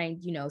trying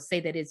to say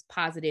that it's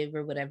positive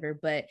or whatever,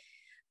 but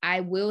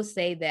I will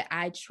say that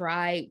I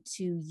tried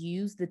to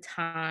use the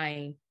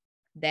time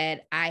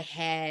that I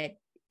had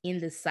in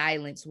the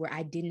silence where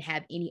I didn't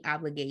have any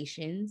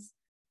obligations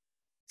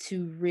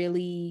to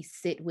really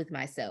sit with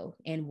myself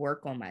and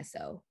work on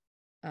myself.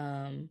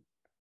 And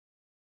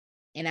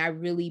I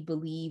really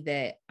believe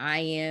that I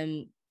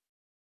am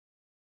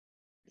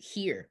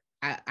here.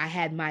 I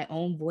had my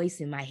own voice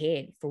in my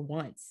head for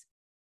once.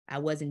 I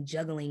wasn't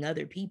juggling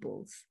other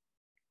people's.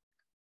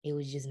 It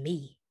was just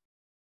me.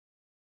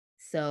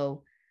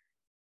 So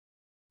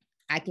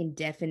I can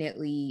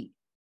definitely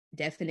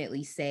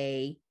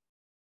say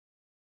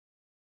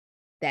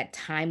that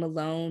time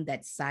alone,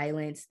 that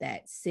silence,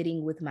 that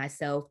sitting with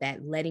myself,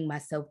 that letting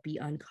myself be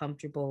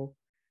uncomfortable,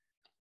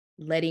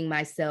 letting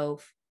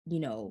myself,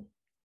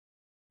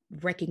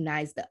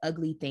 recognize the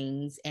ugly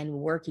things and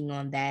working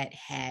on that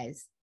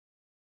has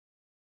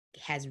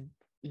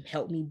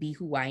helped me be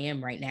who I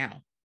am right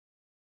now.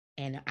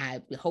 And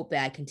I hope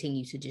that I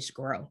continue to just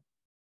grow.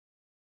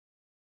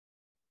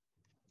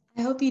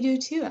 I hope you do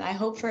too. And I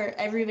hope for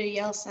everybody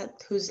else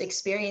who's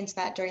experienced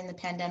that during the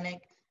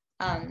pandemic,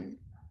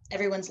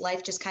 everyone's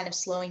life just kind of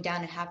slowing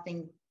down and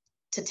having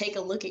to take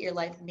a look at your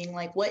life and being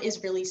like, what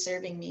is really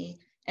serving me,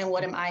 and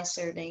what am I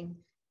serving,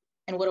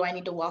 and what do I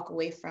need to walk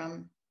away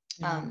from,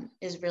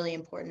 is really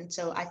important.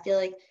 So I feel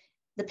like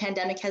the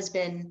pandemic has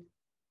been,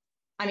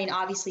 I mean,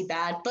 obviously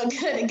bad, but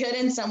good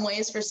in some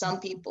ways for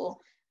some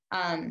people.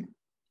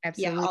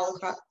 Absolutely.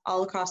 Yeah,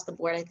 all across the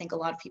board, I think a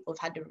lot of people have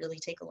had to really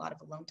take a lot of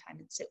alone time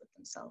and sit with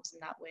themselves in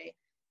that way.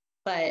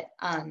 But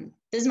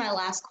this is my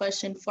last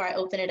question before I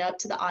open it up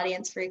to the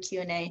audience for a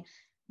Q&A.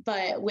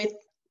 But with,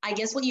 I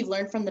guess, what you've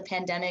learned from the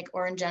pandemic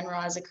or in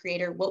general as a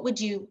creator, what would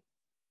you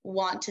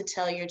want to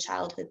tell your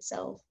childhood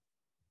self?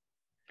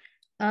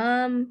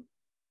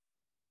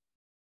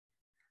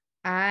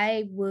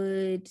 I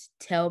would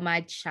tell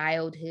my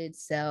childhood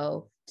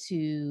self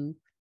to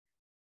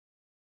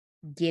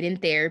get in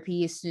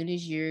therapy as soon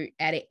as you're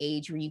at an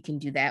age where you can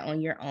do that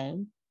on your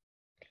own.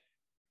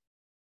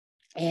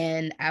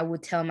 And I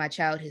would tell my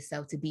childhood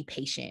self to be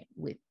patient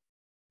with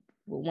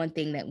one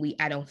thing that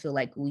I don't feel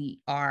like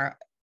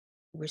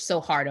we're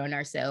so hard on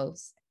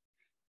ourselves.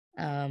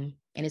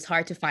 And it's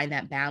hard to find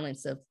that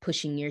balance of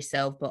pushing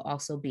yourself, but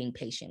also being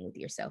patient with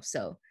yourself.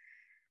 So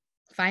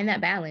find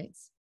that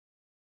balance.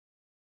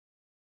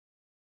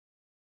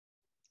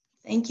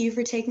 Thank you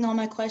for taking all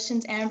my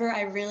questions, Amber.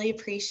 I really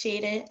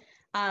appreciate it.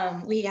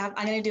 I'm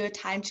going to do a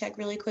time check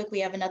really quick. We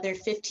have another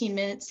 15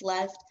 minutes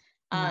left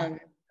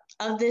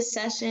of this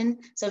session.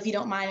 So if you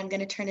don't mind, I'm going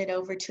to turn it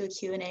over to a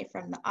Q&A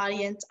from the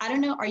audience. I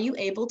don't know, are you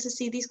able to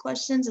see these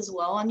questions as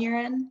well on your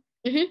end?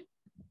 Mm-hmm.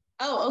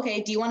 Oh,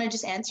 okay. Do you want to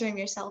just answer them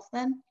yourself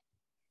then?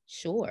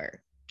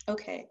 Sure.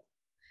 Okay.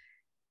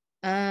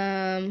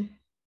 Let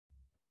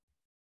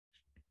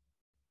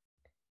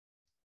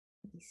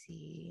me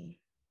see.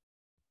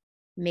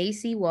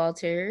 Macy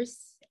Walters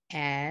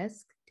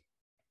asked,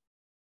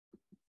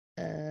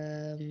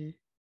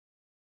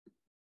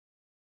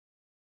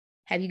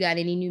 have you got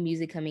any new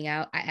music coming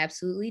out? I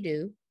absolutely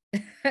do.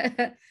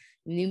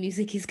 New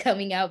music is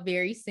coming out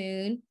very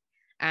soon.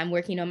 I'm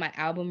working on my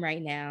album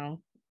right now,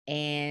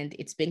 and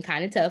it's been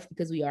kind of tough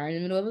because we are in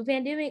the middle of a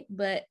pandemic,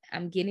 but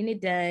I'm getting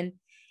it done,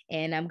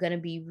 and I'm going to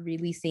be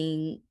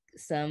releasing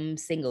some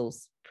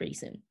singles pretty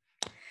soon.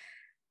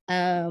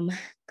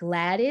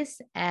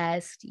 Gladys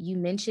asked, you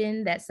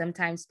mentioned that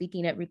sometimes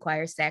speaking up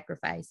requires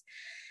sacrifice.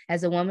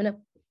 As a woman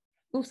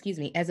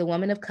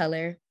of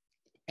color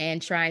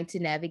and trying to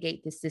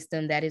navigate the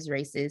system that is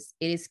racist,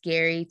 it is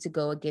scary to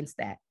go against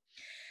that.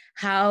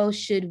 How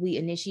should we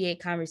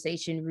initiate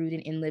conversation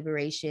rooted in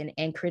liberation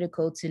and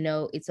critical to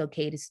know it's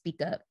okay to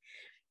speak up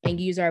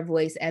and use our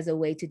voice as a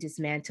way to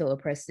dismantle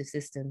oppressive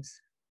systems?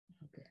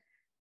 Okay.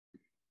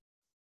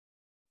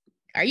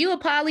 Are you a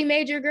poly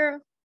major, girl?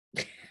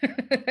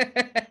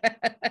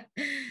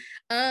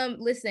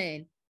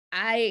 Listen,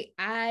 I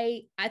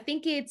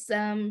think it's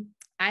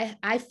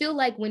I feel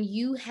like when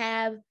you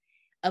have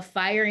a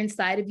fire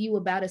inside of you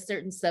about a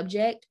certain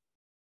subject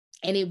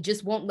and it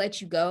just won't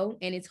let you go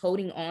and it's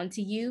holding on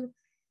to you,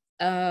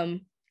 I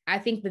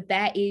think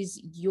that is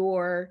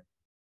your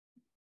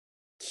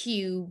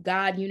cue,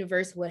 God,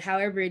 universe,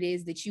 however it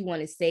is that you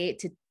want to say it,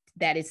 to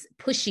that is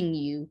pushing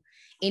you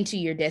into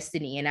your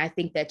destiny. And I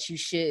think that you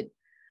should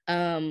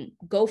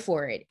go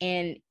for it,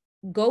 and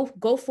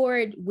go for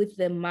it with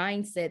the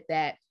mindset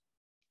that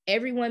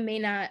everyone may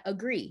not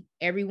agree,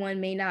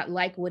 everyone may not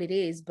like what it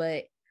is,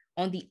 but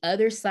on the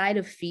other side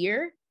of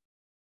fear,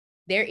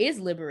 there is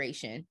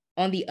liberation.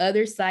 On the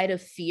other side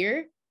of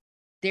fear,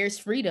 there's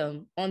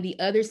freedom. On the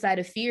other side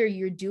of fear,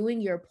 you're doing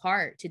your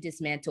part to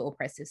dismantle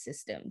oppressive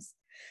systems.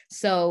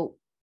 So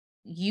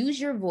use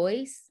your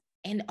voice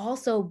and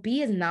also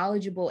be as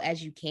knowledgeable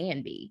as you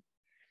can be.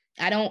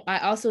 I know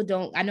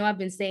I've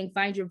been saying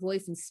find your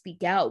voice and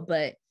speak out,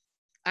 but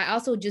I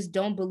also just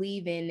don't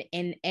believe in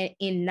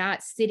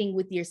not sitting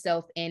with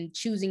yourself and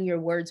choosing your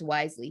words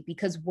wisely,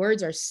 because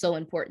words are so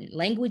important.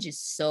 Language is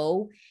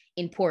so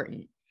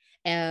important.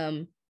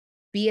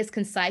 Be as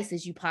concise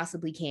as you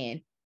possibly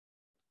can,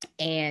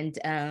 and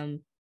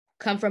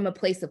come from a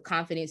place of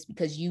confidence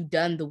because you've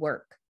done the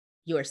work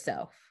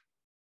yourself.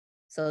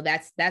 So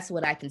that's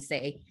what I can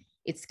say.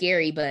 It's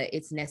scary, but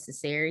it's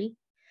necessary.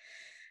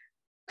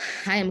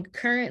 I am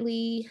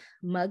currently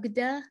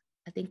Mugda.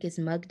 I think it's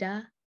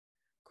Mugda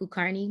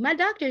Kulkarni. My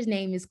doctor's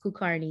name is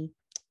Kulkarni,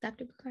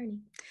 Dr. Kulkarni.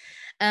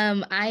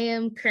 I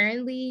am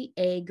currently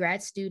a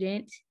grad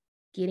student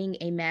getting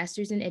a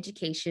master's in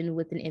education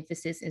with an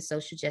emphasis in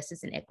social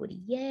justice and equity.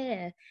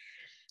 Yeah.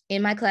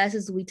 In my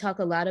classes, we talk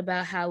a lot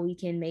about how we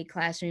can make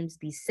classrooms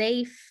be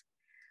safe,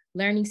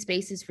 learning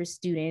spaces for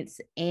students,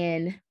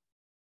 and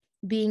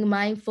being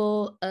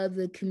mindful of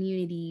the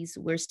communities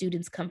where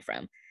students come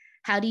from.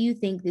 How do you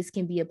think this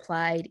can be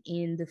applied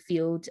in the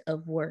field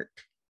of work,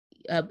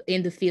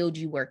 in the field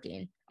you work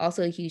in?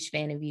 Also a huge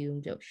fan of you,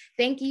 Joe.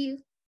 Thank you.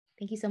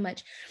 Thank you so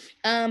much.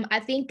 I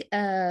think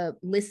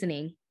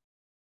listening,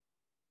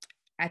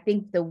 I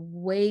think the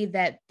way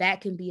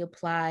that can be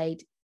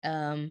applied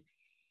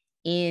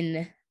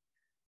in,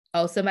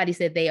 oh, somebody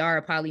said they are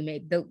a poly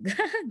major.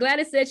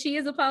 Gladys said she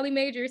is a poly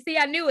major. See,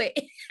 I knew it.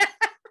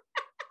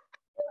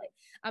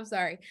 I'm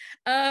sorry.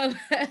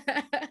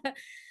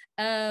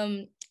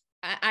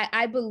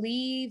 I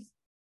believe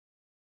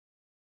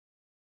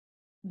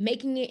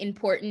making it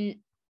important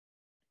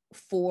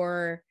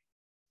for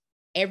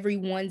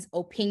everyone's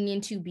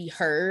opinion to be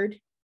heard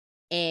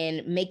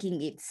and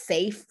making it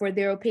safe for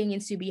their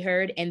opinions to be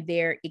heard and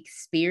their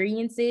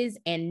experiences,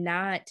 and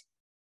not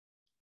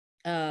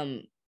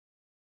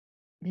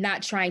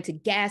trying to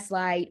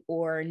gaslight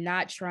or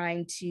not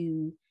trying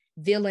to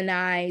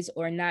villainize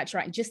or not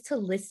trying, just to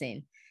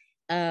listen.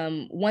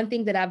 One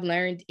thing that I've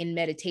learned in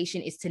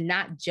meditation is to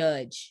not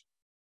judge.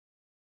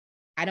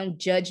 I don't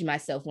judge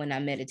myself when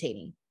I'm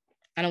meditating.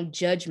 I don't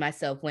judge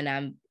myself when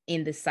I'm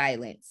in the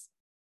silence.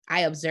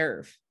 I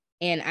observe.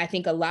 And I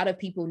think a lot of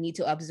people need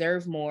to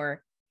observe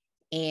more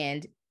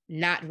and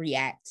not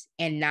react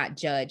and not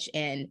judge.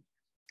 And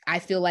I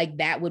feel like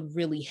that would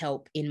really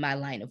help in my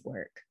line of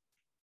work.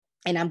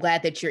 And I'm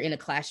glad that you're in a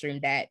classroom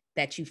that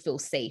you feel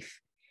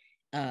safe.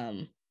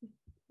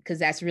 Because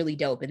that's really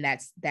dope. And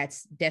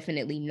that's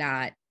definitely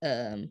not,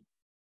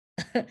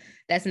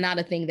 that's not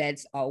a thing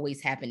that's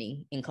always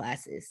happening in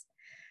classes.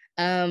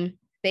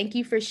 Thank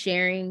you for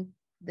sharing.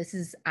 This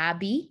is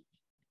Abby.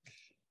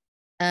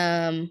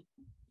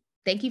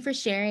 Thank you for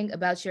sharing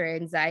about your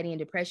anxiety and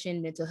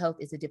depression. Mental health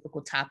is a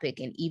difficult topic,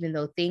 and even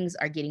though things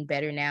are getting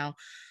better now,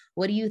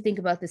 what do you think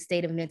about the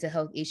state of mental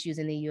health issues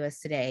in the US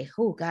today?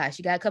 Oh gosh,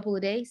 you got a couple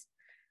of days?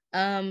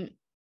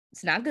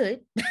 It's not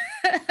good.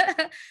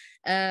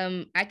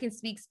 I can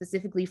speak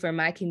specifically for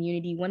my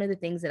community. One of the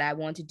things that I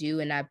want to do,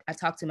 and I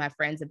talk to my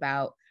friends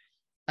about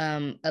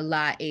a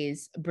lot,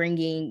 is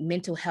bringing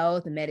mental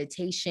health and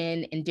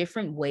meditation and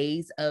different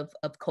ways of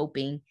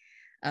coping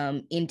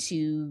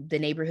into the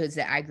neighborhoods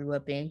that I grew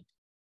up in.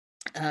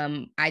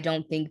 I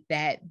don't think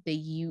that the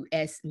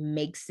US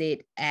makes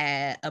it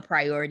a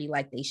priority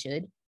like they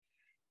should.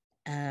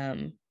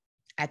 I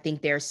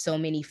think there are so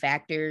many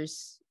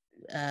factors,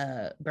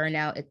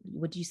 burnout,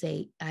 what do you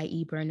say,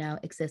 i.e.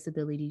 burnout,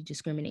 accessibility,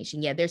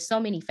 discrimination. Yeah, there's so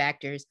many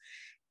factors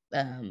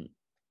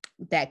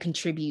that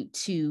contribute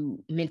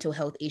to mental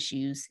health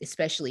issues,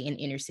 especially in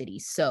inner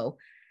cities. So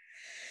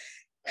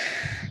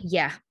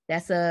yeah,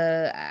 it's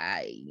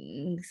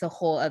a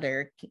whole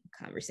other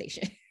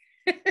conversation.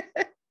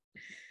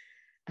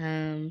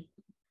 How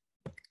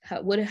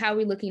are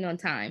we looking on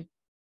time?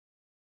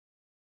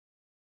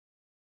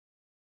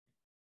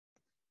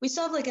 We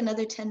still have like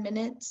another 10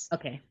 minutes.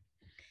 Okay.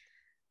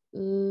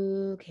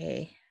 I'm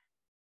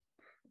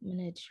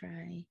gonna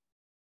try.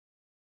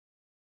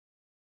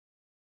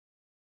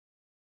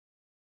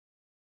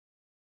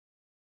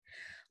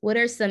 What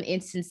are some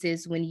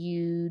instances when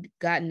you'd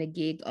gotten a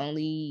gig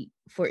only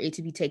for it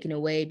to be taken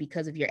away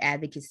because of your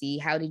advocacy?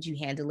 How did you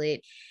handle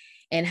it?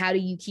 And how do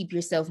you keep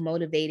yourself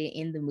motivated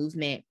in the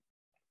movement?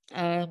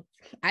 I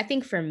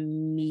think for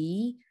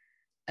me,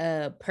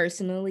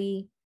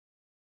 personally,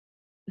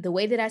 the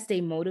way that I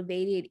stay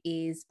motivated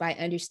is by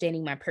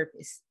understanding my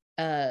purpose.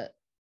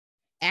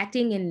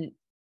 Acting and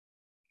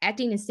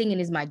singing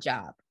is my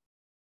job.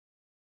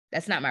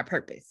 That's not my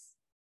purpose.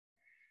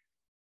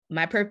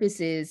 My purpose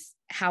is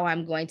how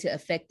I'm going to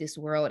affect this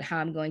world, how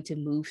I'm going to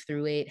move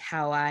through it,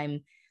 how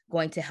I'm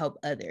going to help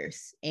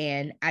others.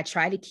 And I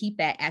try to keep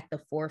that at the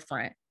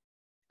forefront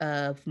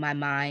of my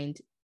mind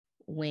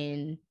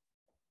when,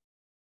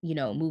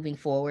 moving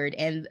forward.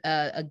 And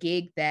a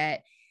gig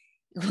that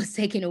was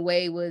taken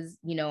away was,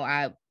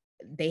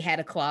 they had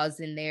a clause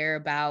in there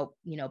about,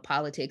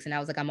 politics. And I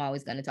was like, I'm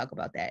always going to talk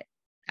about that.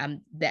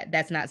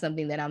 That's not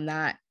something that I'm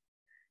not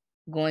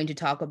going to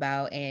talk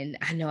about. And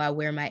I know I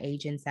wear my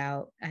agents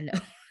out. I know.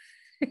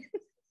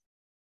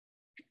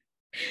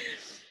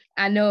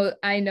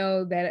 I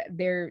know that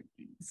they're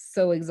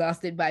so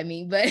exhausted by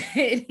me, but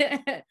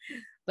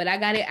but I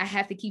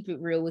have to keep it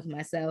real with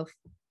myself.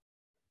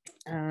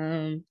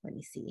 Let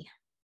me see.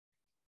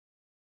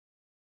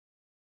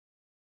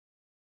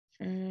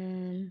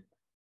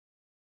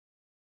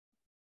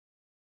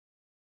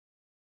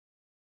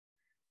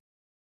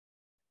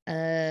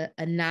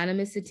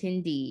 Anonymous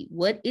attendee,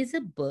 what is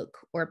a book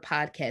or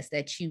podcast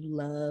that you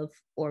love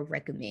or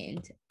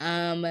recommend?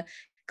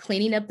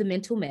 Cleaning Up the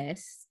Mental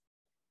Mess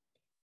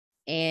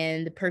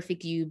and The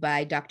Perfect You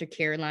by Dr.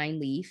 Caroline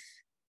Leaf.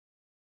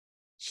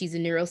 She's a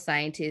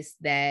neuroscientist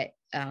that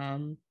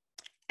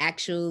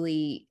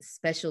actually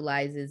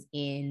specializes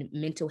in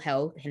mental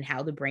health and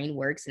how the brain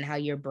works and how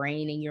your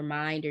brain and your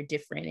mind are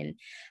different and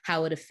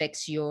how it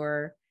affects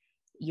your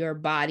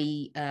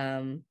body.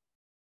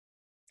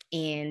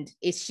 And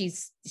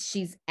she's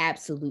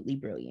absolutely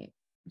brilliant,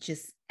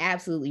 just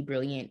absolutely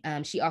brilliant.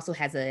 She also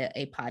has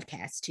a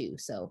podcast too,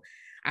 so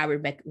I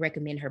would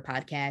recommend her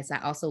podcast. I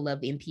also love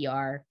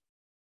NPR.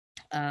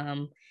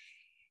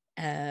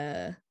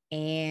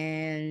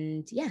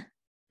 And yeah,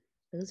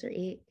 those are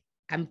it.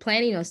 I'm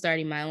planning on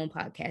starting my own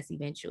podcast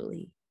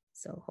eventually,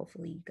 so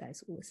hopefully you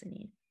guys will listen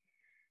in.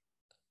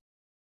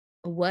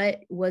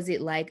 What was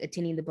it like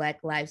attending the Black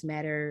Lives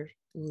Matter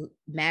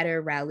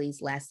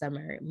rallies last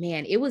summer?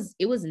 Man, it was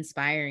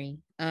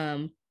inspiring.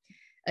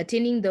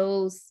 Attending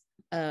those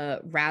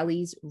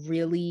rallies,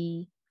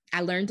 really,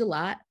 I learned a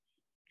lot.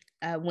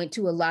 I went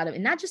to a lot of,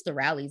 and not just the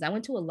rallies, I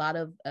went to a lot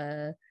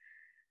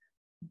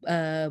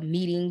of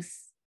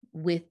meetings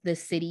with the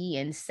city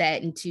and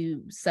sat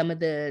into some of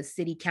the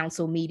city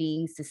council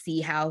meetings to see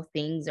how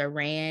things are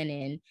ran.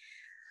 And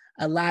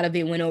a lot of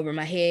it went over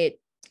my head,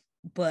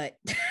 but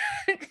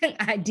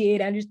I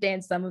did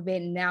understand some of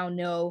it and now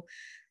know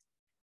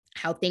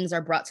how things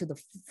are brought to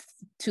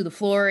the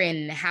floor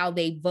and how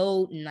they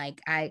vote. And like,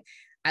 I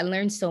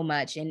learned so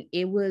much, and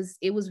it was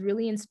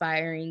really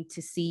inspiring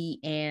to see,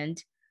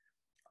 and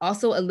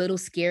also a little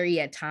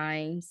scary at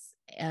times,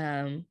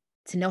 to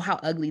know how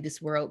ugly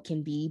this world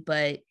can be,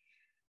 but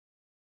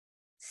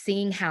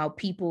seeing how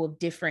people of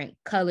different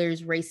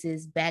colors,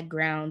 races,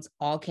 backgrounds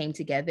all came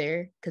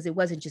together, because it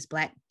wasn't just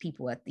Black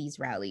people at these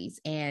rallies.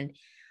 And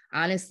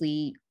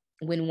honestly,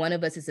 when one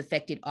of us is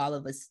affected, all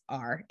of us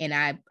are. And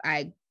I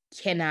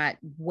cannot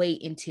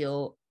wait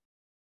until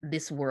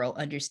this world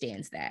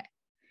understands that.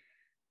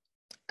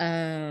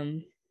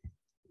 Let's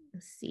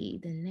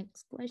see, the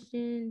next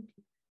question.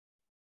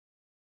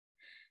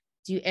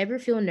 Do you ever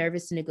feel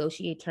nervous to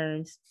negotiate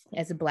terms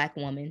as a Black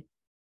woman?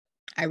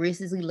 I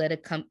recently let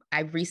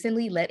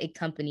a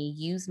company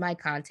use my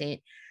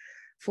content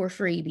for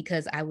free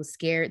because I was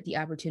scared the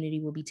opportunity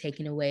will be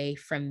taken away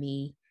from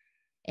me.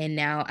 And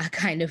now I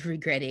kind of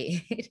regret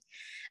it.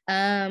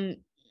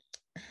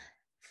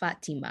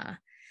 Fatima.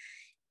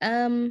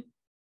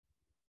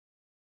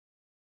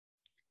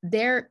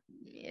 There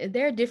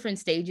are different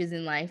stages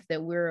in life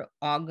that we're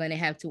all going to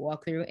have to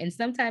walk through, and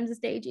sometimes the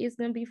stage is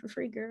going to be for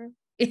free, girl.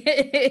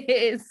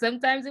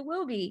 Sometimes it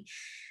will be.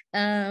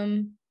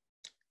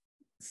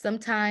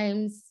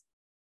 Sometimes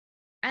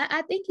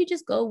I think you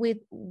just go with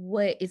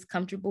what is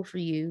comfortable for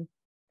you.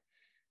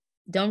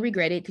 Don't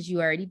regret it because you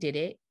already did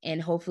it,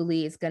 and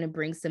hopefully it's going to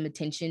bring some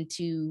attention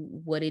to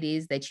what it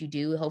is that you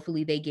do.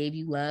 Hopefully they gave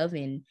you love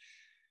and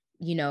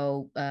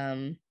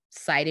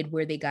cited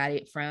where they got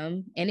it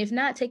from. And if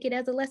not, take it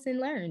as a lesson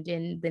learned,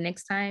 and the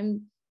next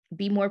time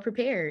be more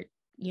prepared.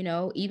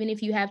 Even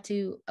if you have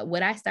to,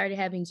 what I started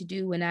having to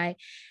do when I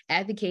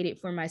advocated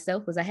for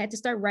myself was I had to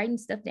start writing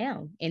stuff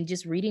down and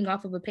just reading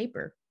off of a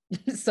paper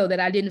so that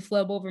I didn't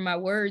flub over my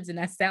words and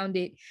I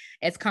sounded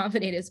as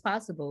confident as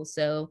possible.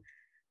 So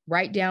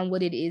write down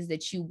what it is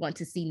that you want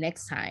to see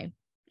next time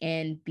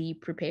and be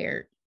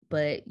prepared.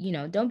 But,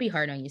 don't be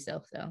hard on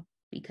yourself though,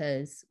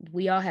 because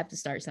we all have to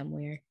start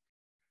somewhere.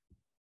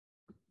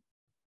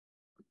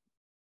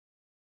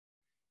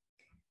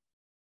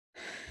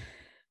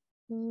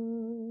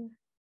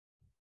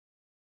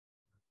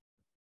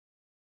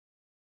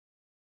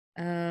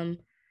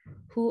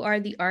 Who are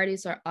the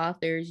artists or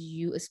authors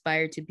you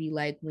aspired to be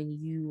like when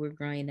you were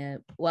growing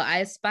up? Well, I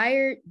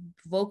aspired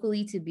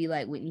vocally to be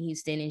like Whitney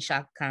Houston and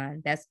Chaka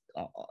Khan. That's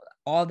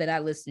all that I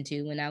listened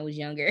to when I was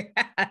younger.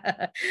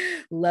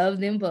 Love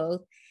them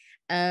both.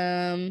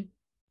 I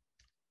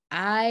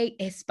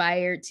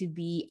aspired to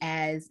be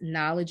as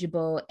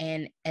knowledgeable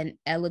and an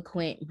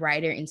eloquent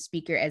writer and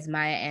speaker as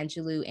Maya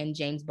Angelou and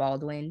James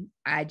Baldwin.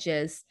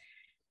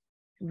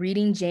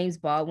 Reading James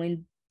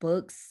Baldwin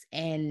books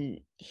and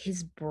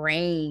his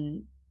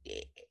brain,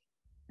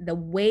 the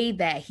way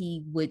that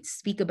he would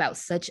speak about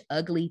such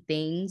ugly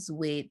things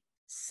with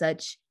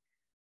such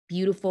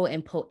beautiful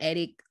and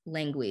poetic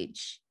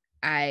language.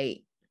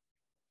 I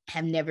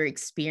have never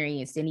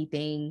experienced any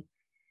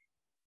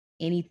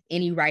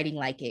writing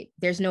like it.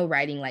 There's no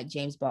writing like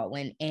James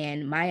Baldwin.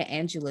 And Maya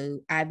Angelou,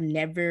 I've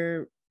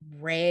never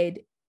read.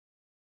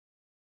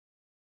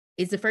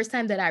 It's the first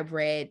time that I've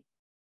read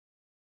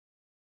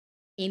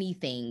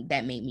anything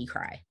that made me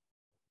cry.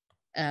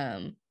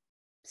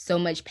 So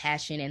much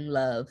passion and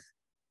love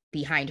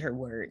behind her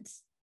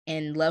words,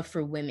 and love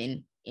for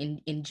women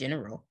in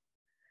general.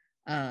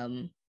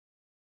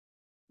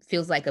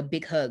 Feels like a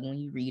big hug when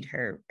you read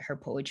her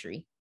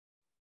poetry.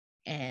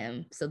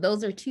 And so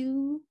those are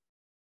 3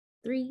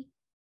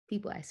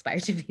 people I aspire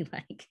to be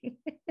like.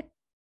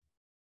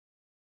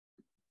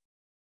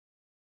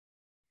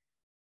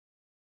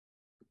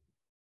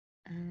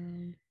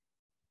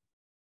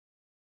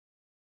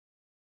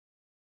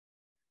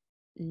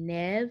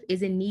 Nev,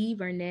 is it Neve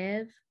or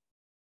Nev?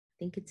 I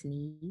think it's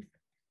Neve.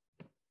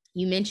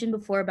 You mentioned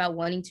before about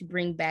wanting to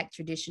bring back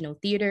traditional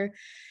theater.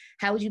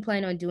 How would you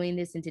plan on doing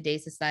this in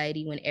today's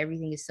society when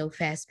everything is so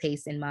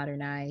fast-paced and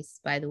modernized?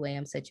 By the way,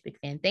 I'm such a big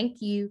fan.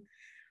 Thank you.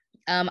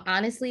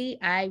 Honestly,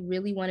 I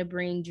really want to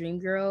bring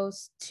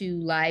Dreamgirls to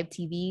live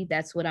TV.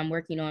 That's what I'm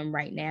working on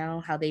right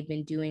now, how they've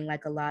been doing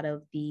like a lot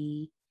of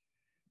the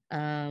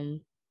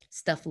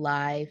stuff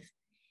live.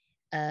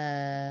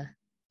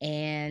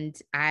 And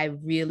I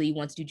really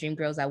want to do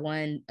Dreamgirls. I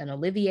won an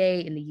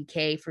Olivier in the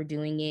UK for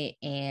doing it,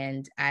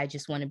 and I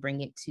just want to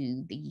bring it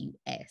to the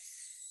US.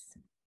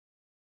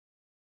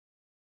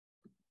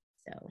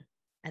 So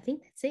I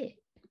think that's it.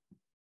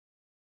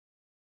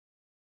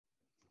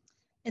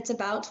 It's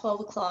about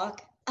 12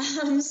 o'clock.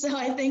 So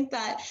I think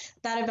that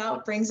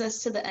about brings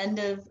us to the end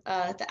of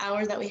the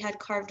hour that we had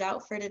carved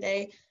out for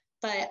today.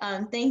 But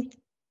thank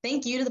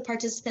you to the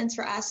participants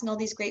for asking all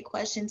these great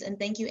questions. And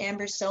thank you,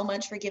 Amber, so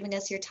much for giving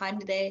us your time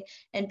today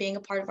and being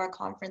a part of our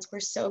conference.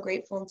 We're so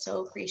grateful and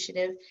so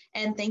appreciative.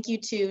 And thank you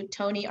to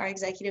Tony, our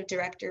executive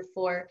director,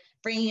 for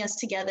bringing us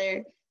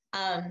together,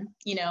 and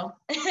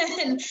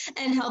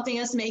helping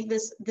us make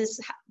this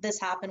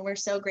happen. We're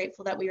so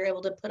grateful that we were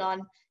able to put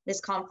on this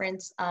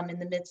conference in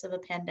the midst of a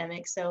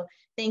pandemic. So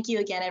thank you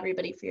again,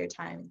 everybody, for your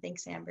time.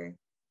 Thanks, Amber.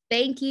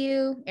 Thank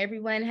you,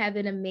 everyone. Have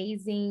an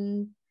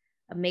amazing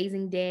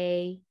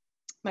day.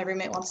 My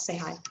roommate wants to say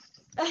hi.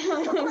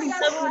 Oh my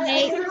God,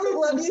 I really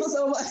love you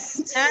so much.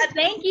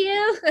 Thank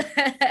you.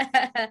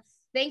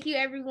 Thank you,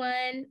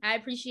 everyone. I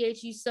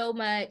appreciate you so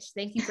much.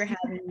 Thank you for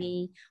having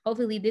me.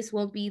 Hopefully this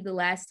won't be the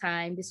last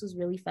time. This was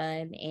really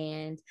fun,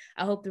 and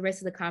I hope the rest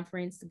of the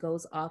conference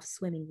goes off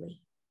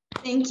swimmingly.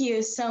 Thank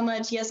you so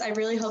much. Yes, I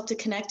really hope to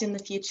connect in the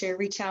future.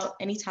 Reach out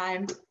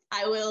anytime.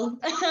 I will.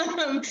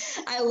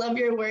 I love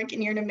your work,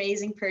 and you're an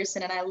amazing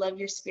person, and I love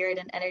your spirit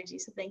and energy.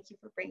 So thank you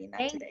for bringing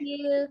that today. Thank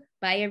you.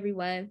 Bye,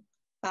 everyone.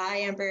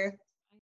 Bye, Amber.